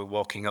group, and we were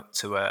walking up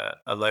to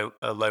a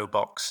low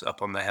box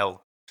up on the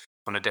hill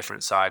on a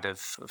different side of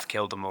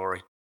Kildamore.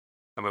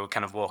 And we were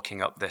kind of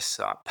walking up this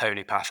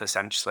pony path,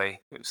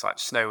 essentially. It was like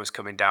snow was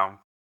coming down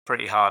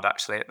pretty hard,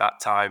 actually, at that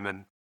time.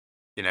 And,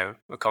 you know,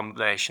 a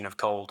combination of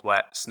cold,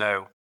 wet,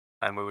 snow.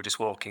 And we were just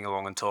walking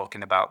along and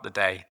talking about the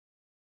day.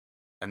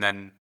 And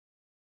then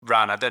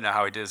Ran, I don't know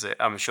how he does it.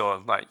 I'm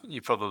sure, like,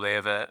 you probably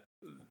have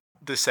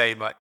the same,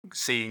 like,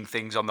 seeing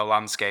things on the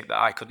landscape that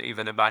I couldn't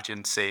even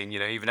imagine seeing. You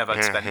know, even if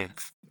I'd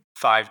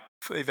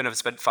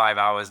spent 5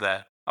 hours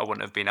there, I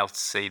wouldn't have been able to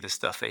see the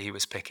stuff that he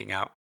was picking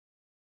out.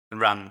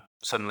 And Ran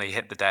suddenly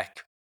hit the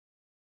deck,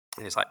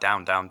 and it's like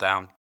down, down,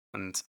 down.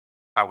 And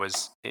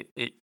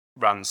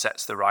Ran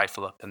sets the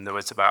rifle up, and there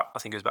was about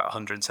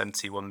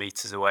 171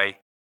 meters away.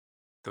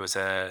 There was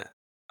a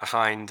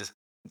hind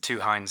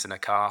 2 hinds and a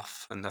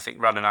calf, and I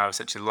think Ran and I were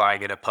essentially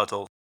lying in a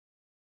puddle,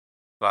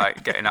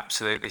 like getting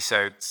absolutely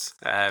soaked.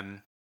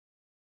 And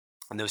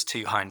there was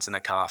 2 hinds and a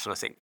calf, and I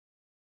think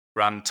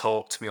Ran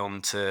talked me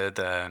onto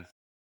the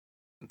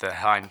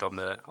hind on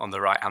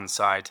the right hand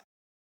side,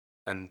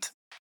 and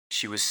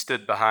she was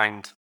stood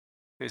behind.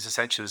 It was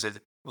essentially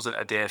wasn't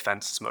a deer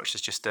fence as much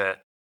as just a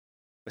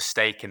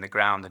stake in the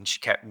ground, and she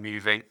kept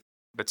moving,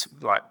 but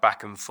like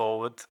back and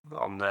forward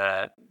on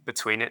the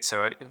between it.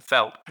 So it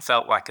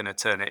felt like an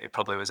eternity. It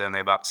probably was only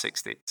about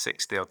 60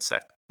 odd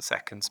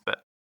seconds,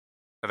 but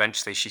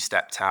eventually she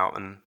stepped out,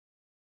 and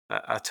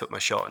I took my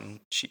shot, and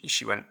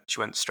she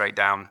went straight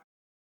down.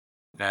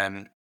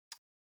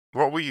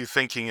 What were you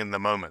thinking in the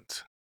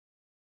moment?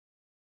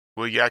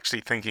 Were you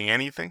actually thinking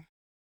anything?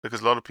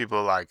 Because a lot of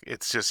people, like,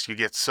 it's just, you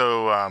get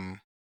so,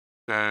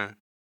 I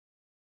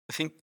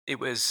think it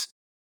was.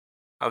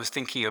 I was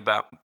thinking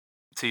about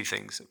 2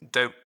 things.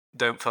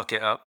 Don't fuck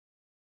it up.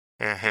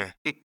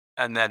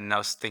 And then I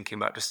was thinking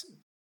about just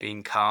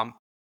being calm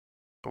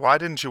why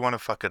didn't you want to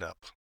fuck it up?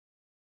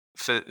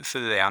 for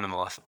the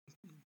animal.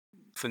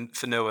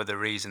 For no other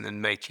reason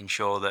than making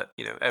sure that,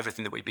 you know,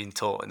 everything that we've been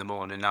taught in the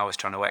morning, I was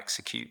trying to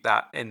execute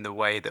that in the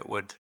way that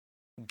would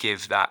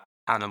give that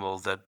animal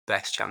the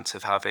best chance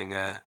of having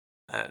a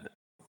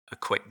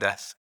quick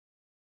death.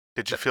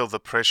 Did you feel the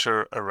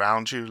pressure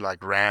around you,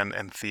 like Ran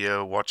and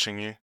Theo watching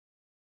you?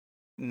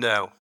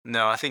 No,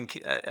 I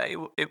think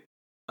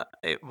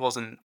it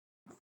wasn't.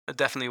 It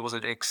definitely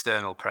wasn't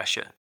external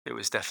pressure. It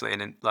was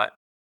definitely like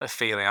a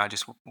feeling. I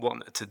just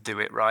wanted to do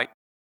it right.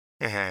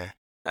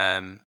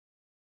 Um,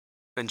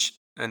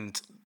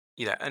 and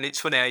you know, and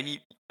it's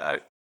funny. I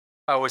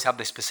always had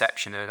this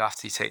perception that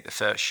after you take the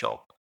first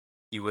shot,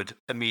 you would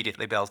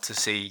immediately be able to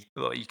see.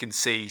 Well, you can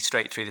see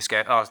straight through the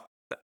scale. Oh,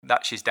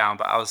 that she's down.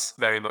 But I was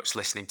very much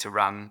listening to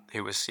Ran,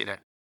 who was, you know,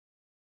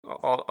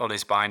 on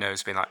his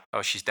binos, being like,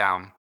 "Oh, she's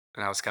down,"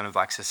 and I was kind of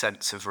like a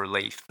sense of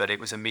relief. But it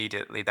was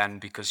immediately then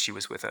because she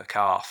was with her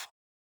calf.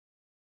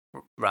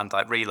 Ran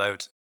like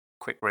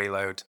quick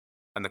reload,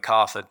 and the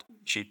calf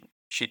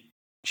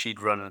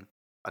she'd run,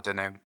 I don't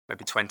know,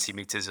 maybe 20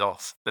 meters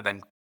off, but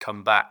then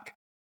come back,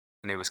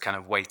 and it was kind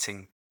of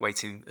waiting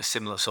a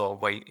similar sort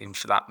of waiting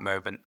for that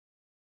moment.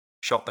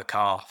 Shot the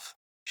calf,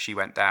 she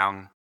went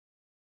down.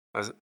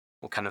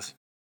 We kind of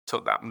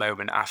took that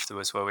moment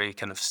afterwards where we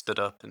kind of stood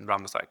up, and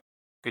Ram was like,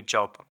 "Good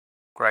job,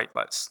 great.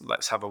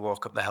 Let's have a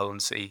walk up the hill and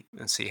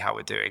see how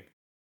we're doing."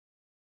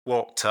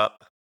 Walked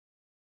up.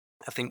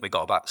 I think we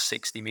got about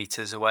 60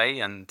 meters away,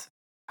 and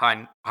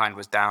Hind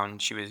was down.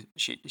 She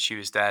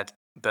was dead,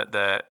 but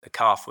the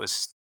calf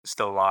was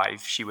still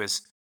alive. She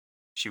was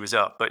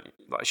up, but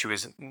like, she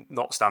was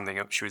not standing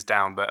up. She was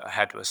down, but her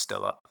head was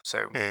still up.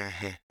 So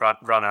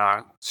ran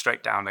out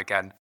straight down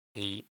again.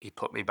 He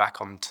put me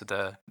back onto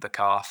the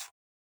calf,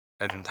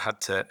 and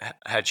had to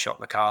headshot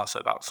the calf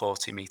at about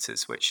 40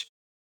 meters, which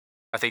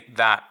I think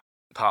that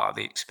part of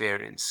the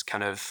experience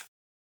kind of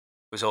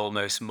was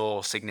almost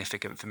more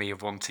significant for me,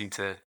 of wanting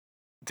to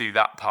do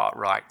that part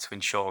right to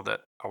ensure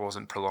that I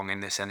wasn't prolonging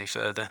this any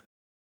further.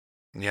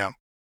 Yeah.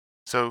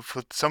 So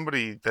for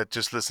somebody that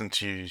just listened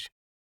to you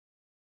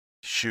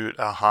shoot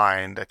a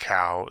hind, a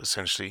cow,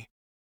 essentially,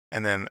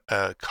 and then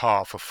a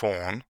calf, a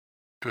fawn,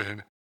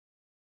 a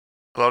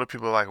lot of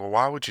people are like, well,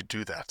 why would you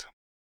do that?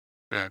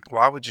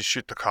 Why would you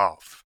shoot the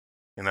calf?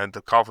 You know,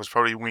 the calf was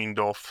probably weaned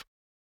off,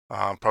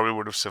 probably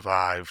would have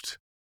survived.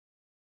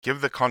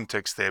 Give the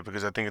context there,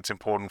 because I think it's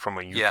important from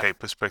a UK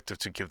perspective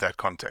to give that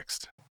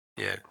context.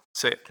 Yeah.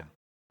 So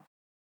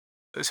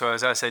I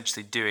was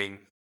essentially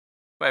doing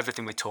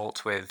everything we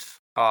talked with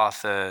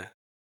Arthur,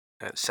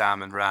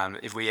 Sam, and Ran.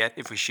 If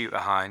we shoot a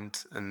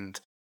hind and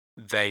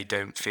they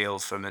don't feel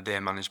from a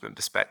deer management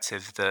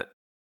perspective that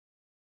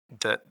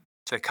the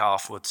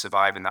calf would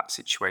survive in that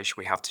situation,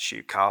 we have to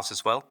shoot calves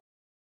as well.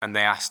 And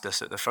they asked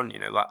us at the front, you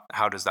know, like,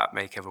 how does that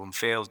make everyone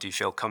feel? Do you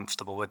feel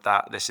comfortable with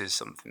that? This is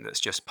something that's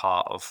just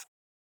part of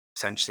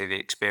essentially the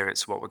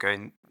experience of what we're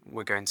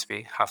going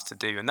to have to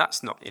do. And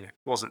that's not, you know,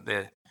 wasn't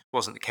the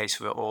case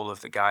for all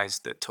of the guys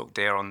that took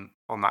deer on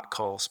that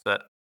course.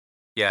 But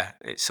yeah,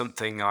 it's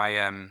something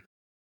I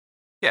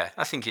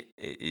think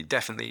it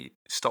definitely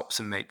stops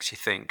and makes you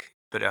think.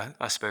 But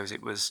I suppose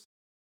it was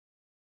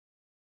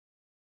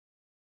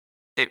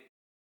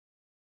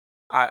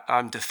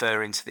I'm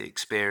deferring to the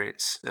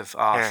experience of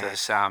Arthur,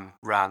 Sam,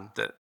 Ran,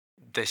 that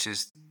this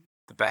is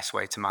the best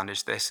way to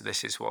manage this.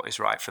 This is what is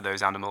right for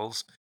those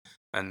animals,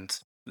 and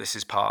this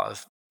is part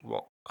of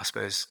what I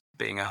suppose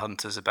being a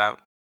hunter's about.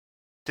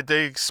 Did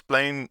they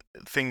explain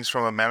things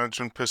from a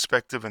management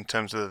perspective in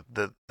terms of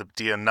the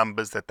deer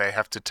numbers that they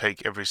have to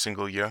take every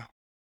single year?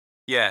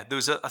 Yeah,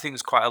 I think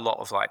there's quite a lot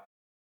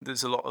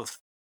of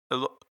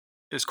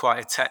it was quite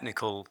a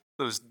technical,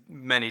 there was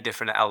many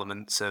different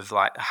elements of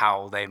like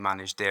how they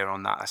manage deer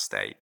on that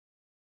estate.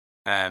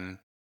 And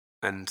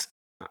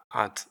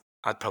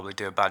I'd probably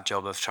do a bad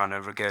job of trying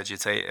to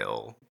regurgitate it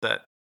all.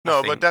 But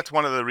but that's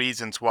one of the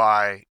reasons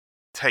why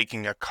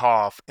taking a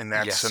calf in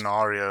that Yes.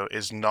 scenario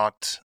is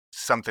not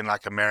something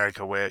like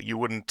America, where you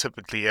wouldn't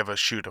typically ever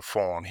shoot a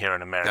fawn here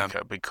in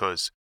America,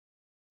 because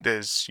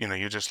there's,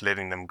 you're just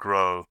letting them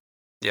grow.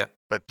 Yeah.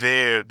 But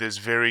there's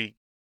very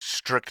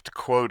strict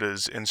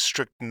quotas and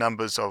strict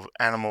numbers of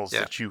animals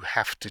that you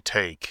have to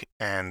take.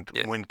 And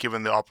when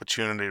given the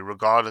opportunity,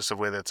 regardless of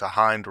whether it's a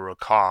hind or a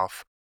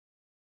calf,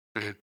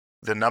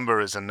 the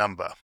number is a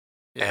number.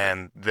 Yeah.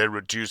 And they're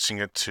reducing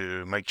it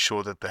to make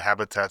sure that the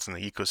habitats and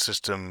the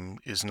ecosystem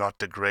is not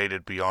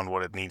degraded beyond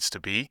what it needs to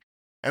be.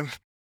 And,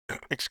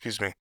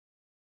 excuse me,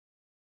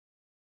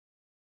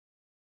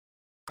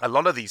 a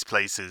lot of these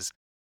places,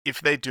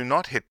 if they do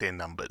not hit their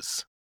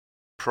numbers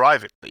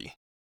privately,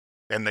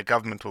 then the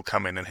government will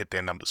come in and hit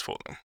their numbers for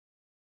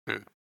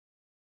them.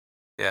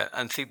 Yeah,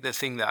 and I think the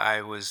thing that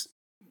I was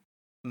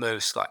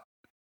most like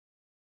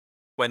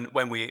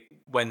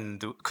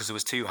because there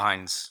was two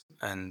hinds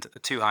and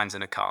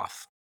a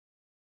calf,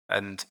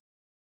 and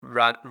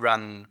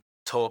Ran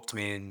talked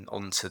me in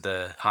onto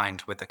the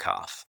hind with the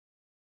calf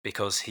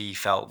because he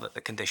felt that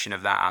the condition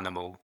of that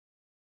animal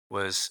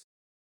was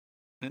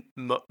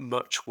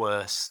much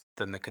worse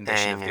than the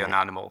condition of the young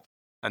animal,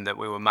 and that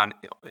we were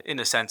in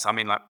a sense. I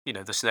mean, like,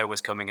 the snow was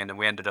coming in, and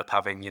we ended up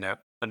having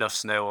enough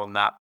snow on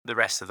that the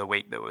rest of the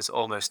week that was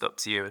almost up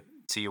to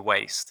your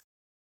waist.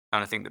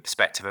 And I think the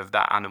perspective of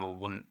that animal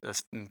wouldn't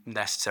have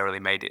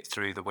necessarily made it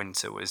through the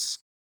winter was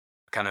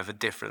kind of a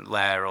different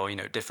layer or,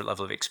 different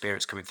level of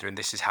experience coming through. And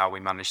this is how we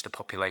manage the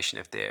population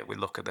of deer. We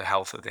look at the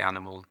health of the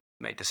animal,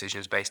 make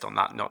decisions based on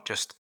that, not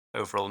just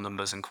overall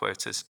numbers and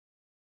quotas.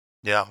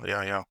 Yeah.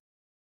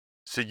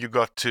 So you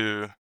got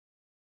to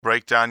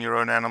break down your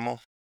own animal?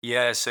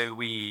 Yeah, so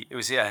it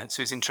was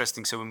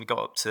interesting. So when we got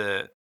up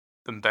to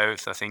them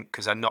both, I think,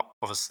 because I'd not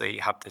obviously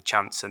had the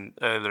chance, and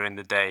earlier in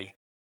the day,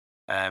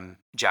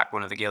 Jack,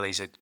 one of the gillies,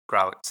 had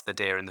growled the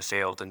deer in the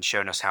field and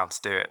shown us how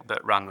to do it.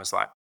 But Ran was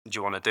like, "Do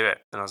you want to do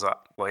it?" And I was like,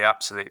 "Well, yeah,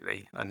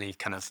 absolutely." And he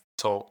kind of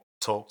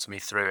talked me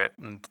through it,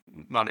 and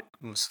man,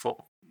 I was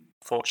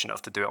fortunate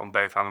enough to do it on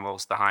both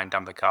animals, the hind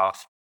and the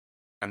calf.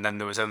 And then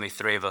there was only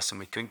three of us, and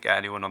we couldn't get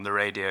anyone on the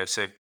radio,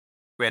 so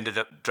we ended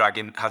up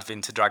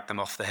having to drag them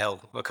off the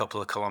hill a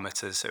couple of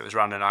kilometres. So it was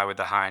Ran and I with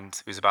the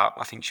hind, who was about,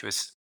 I think she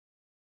was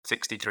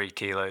 63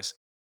 kilos.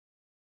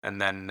 And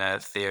then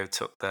Theo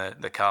took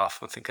the calf.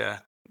 I think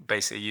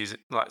basically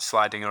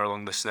sliding her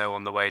along the snow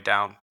on the way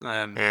down.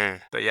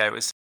 But yeah, it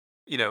was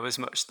it was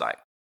much like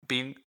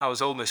I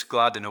was almost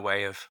glad in a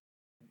way of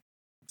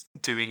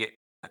doing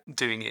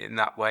it in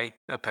that way,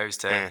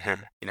 opposed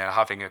to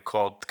having a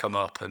quad come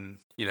up and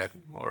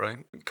or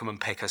come and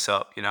pick us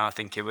up. I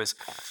think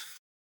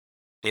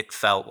it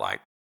felt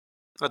like,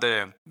 I don't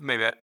know,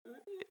 maybe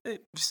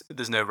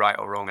there's no right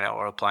or wrong in it,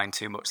 or applying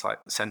too much like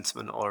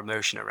sentiment or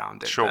emotion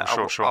around it. Sure.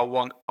 I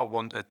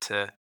wanted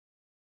to,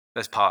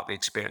 as part of the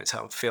experience,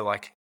 I would feel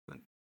like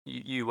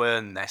you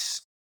earn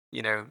this.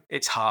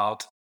 It's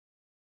hard.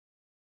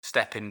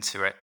 Step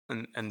into it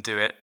and do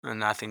it,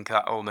 and I think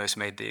that almost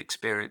made the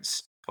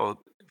experience, or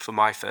for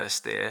my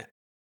first year,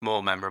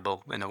 more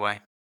memorable in a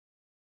way.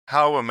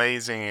 How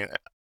amazing!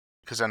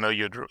 Because I know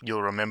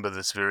you'll remember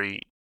this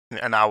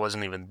and I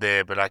wasn't even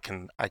there, but I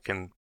can,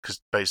 because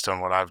based on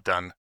what I've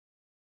done,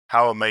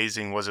 how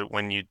amazing was it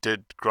when you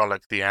did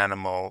grolic the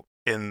animal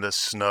in the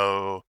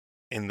snow,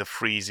 in the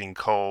freezing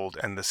cold,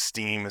 and the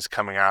steam is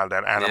coming out of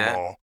that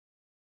animal,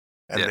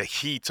 and the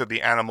heat of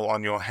the animal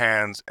on your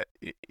hands,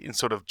 in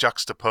sort of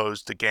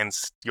juxtaposed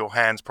against your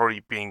hands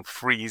probably being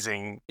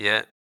freezing,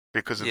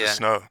 because of the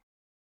snow.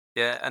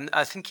 Yeah, and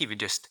I think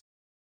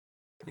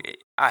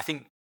I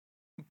think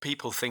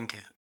people think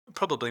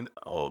probably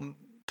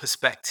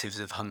perspectives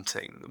of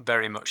hunting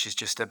very much is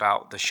just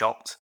about the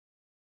shot,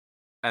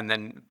 and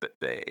then but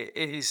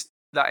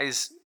that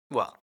is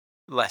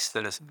less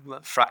than a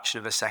fraction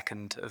of a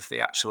second of the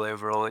actual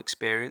overall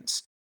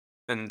experience.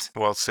 And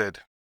well said.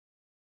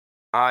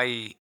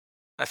 I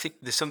think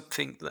there's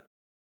something that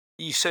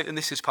you said, and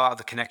this is part of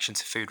the connection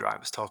to food, right? I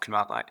was talking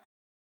about, like,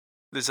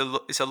 it's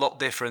a lot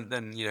different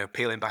than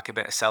peeling back a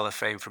bit of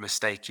cellophane from a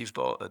steak you've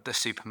bought at the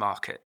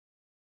supermarket.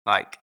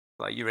 Like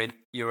you're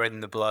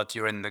in the blood,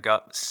 you're in the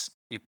guts.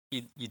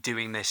 You're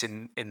doing this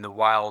in the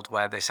wild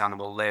where this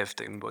animal lived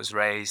and was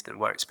raised and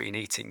where it's been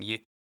eating.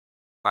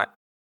 Like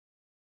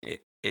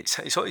it's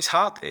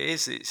hard.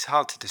 It's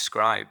hard to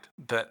describe,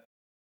 but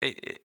I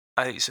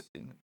think it's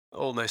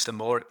almost a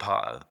more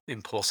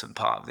important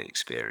part of the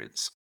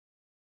experience.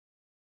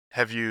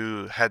 Have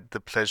you had the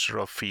pleasure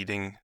of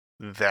feeding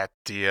that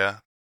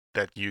deer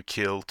that you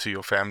killed to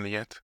your family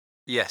yet?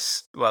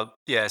 Yes. Well,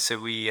 yeah. So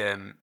we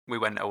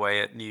went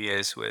away at New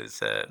Year's with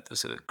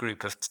there's a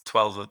group of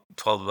 12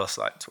 of us,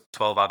 like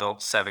 12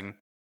 adults, seven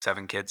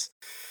kids,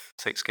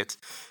 6 kids,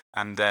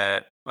 and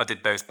I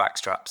did both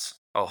backstraps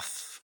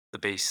off the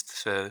beast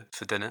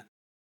for dinner.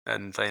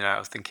 And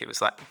I think it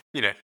was like,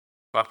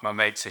 well, my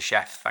mate's a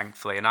chef,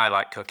 thankfully, and I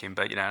like cooking,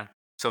 but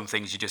some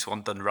things you just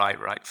want done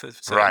right for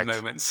certain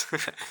moments.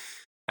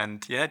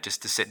 And yeah,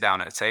 just to sit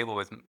down at a table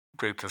with a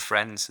group of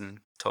friends and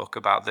talk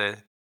about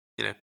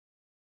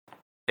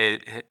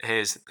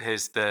here's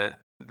the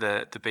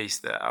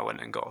beast that I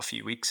went and got a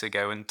few weeks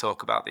ago, and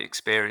talk about the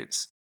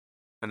experience.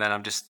 And then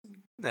I'm just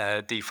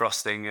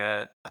defrosting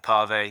a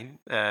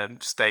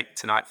parve steak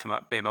tonight for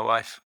being my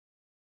wife.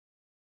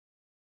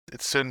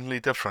 It's certainly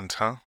different,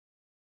 huh?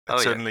 Oh,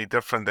 It's yeah. certainly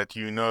different that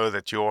you know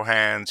that your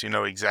hands, you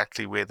know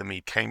exactly where the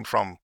meat came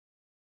from.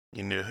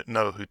 You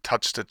know who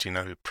touched it, you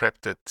know who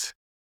prepped it,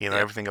 you know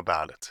Yeah. everything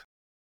about it.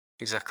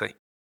 Exactly.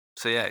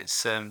 So yeah,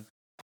 it's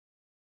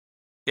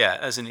yeah,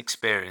 as an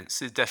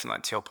experience, it's definitely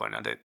like to your point.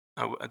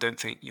 I don't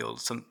think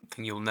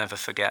something you'll never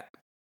forget.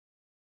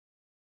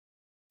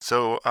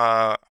 So,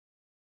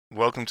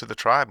 welcome to the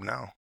tribe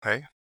now,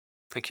 hey?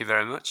 Thank you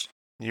very much.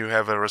 You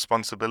have a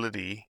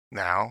responsibility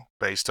now,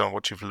 based on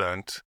what you've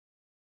learned,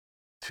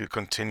 to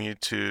continue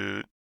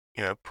to,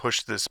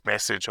 push this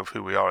message of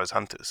who we are as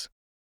hunters.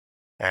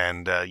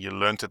 And you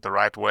learned it the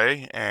right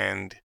way,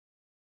 and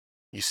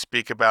you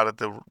speak about it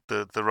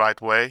the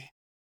right way.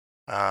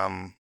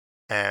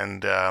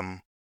 And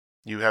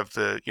you have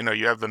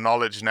the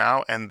knowledge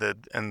now and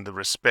the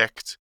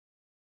respect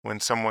when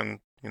someone,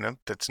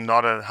 that's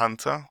not a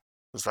hunter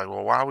is like,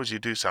 well, why would you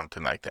do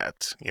something like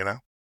that? You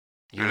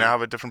now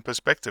have a different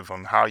perspective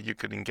on how you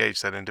could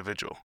engage that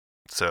individual.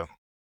 So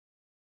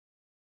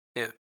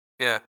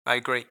Yeah, I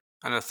agree,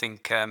 and I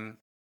think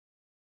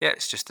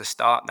it's just a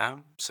start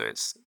now. So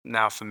it's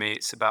now for me,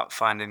 it's about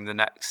finding the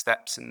next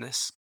steps in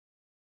this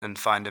and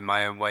finding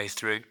my own way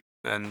through.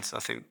 And I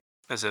think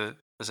as a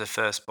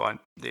first point,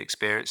 the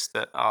experience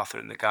that Arthur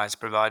and the guys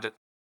provided,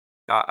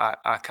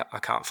 I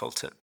can't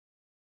fault it.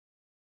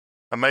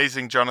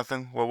 amazing,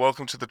 Jonathan. Well,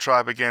 welcome to the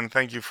tribe again.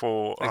 Thank you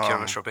for Thank you very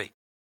much, Robbie.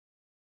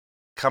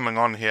 coming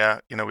on here.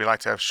 We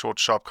like to have short,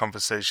 sharp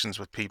conversations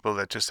with people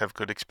that just have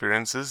good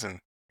experiences and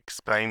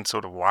explain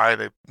sort of why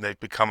they've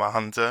become a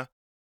hunter.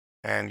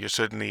 And you're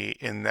certainly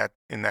in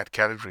that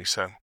category.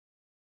 So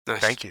Nice.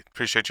 Thank you.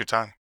 Appreciate your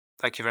time.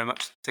 Thank you very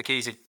much. Take it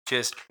easy.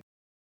 Cheers.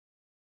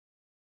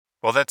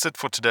 Well, that's it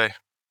for today.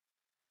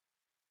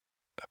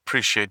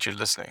 Appreciate you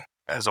listening.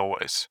 As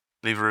always,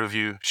 leave a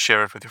review,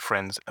 share it with your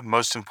friends, and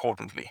most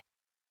importantly,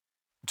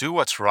 do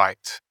what's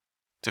right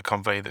to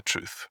convey the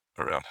truth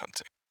around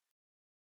hunting.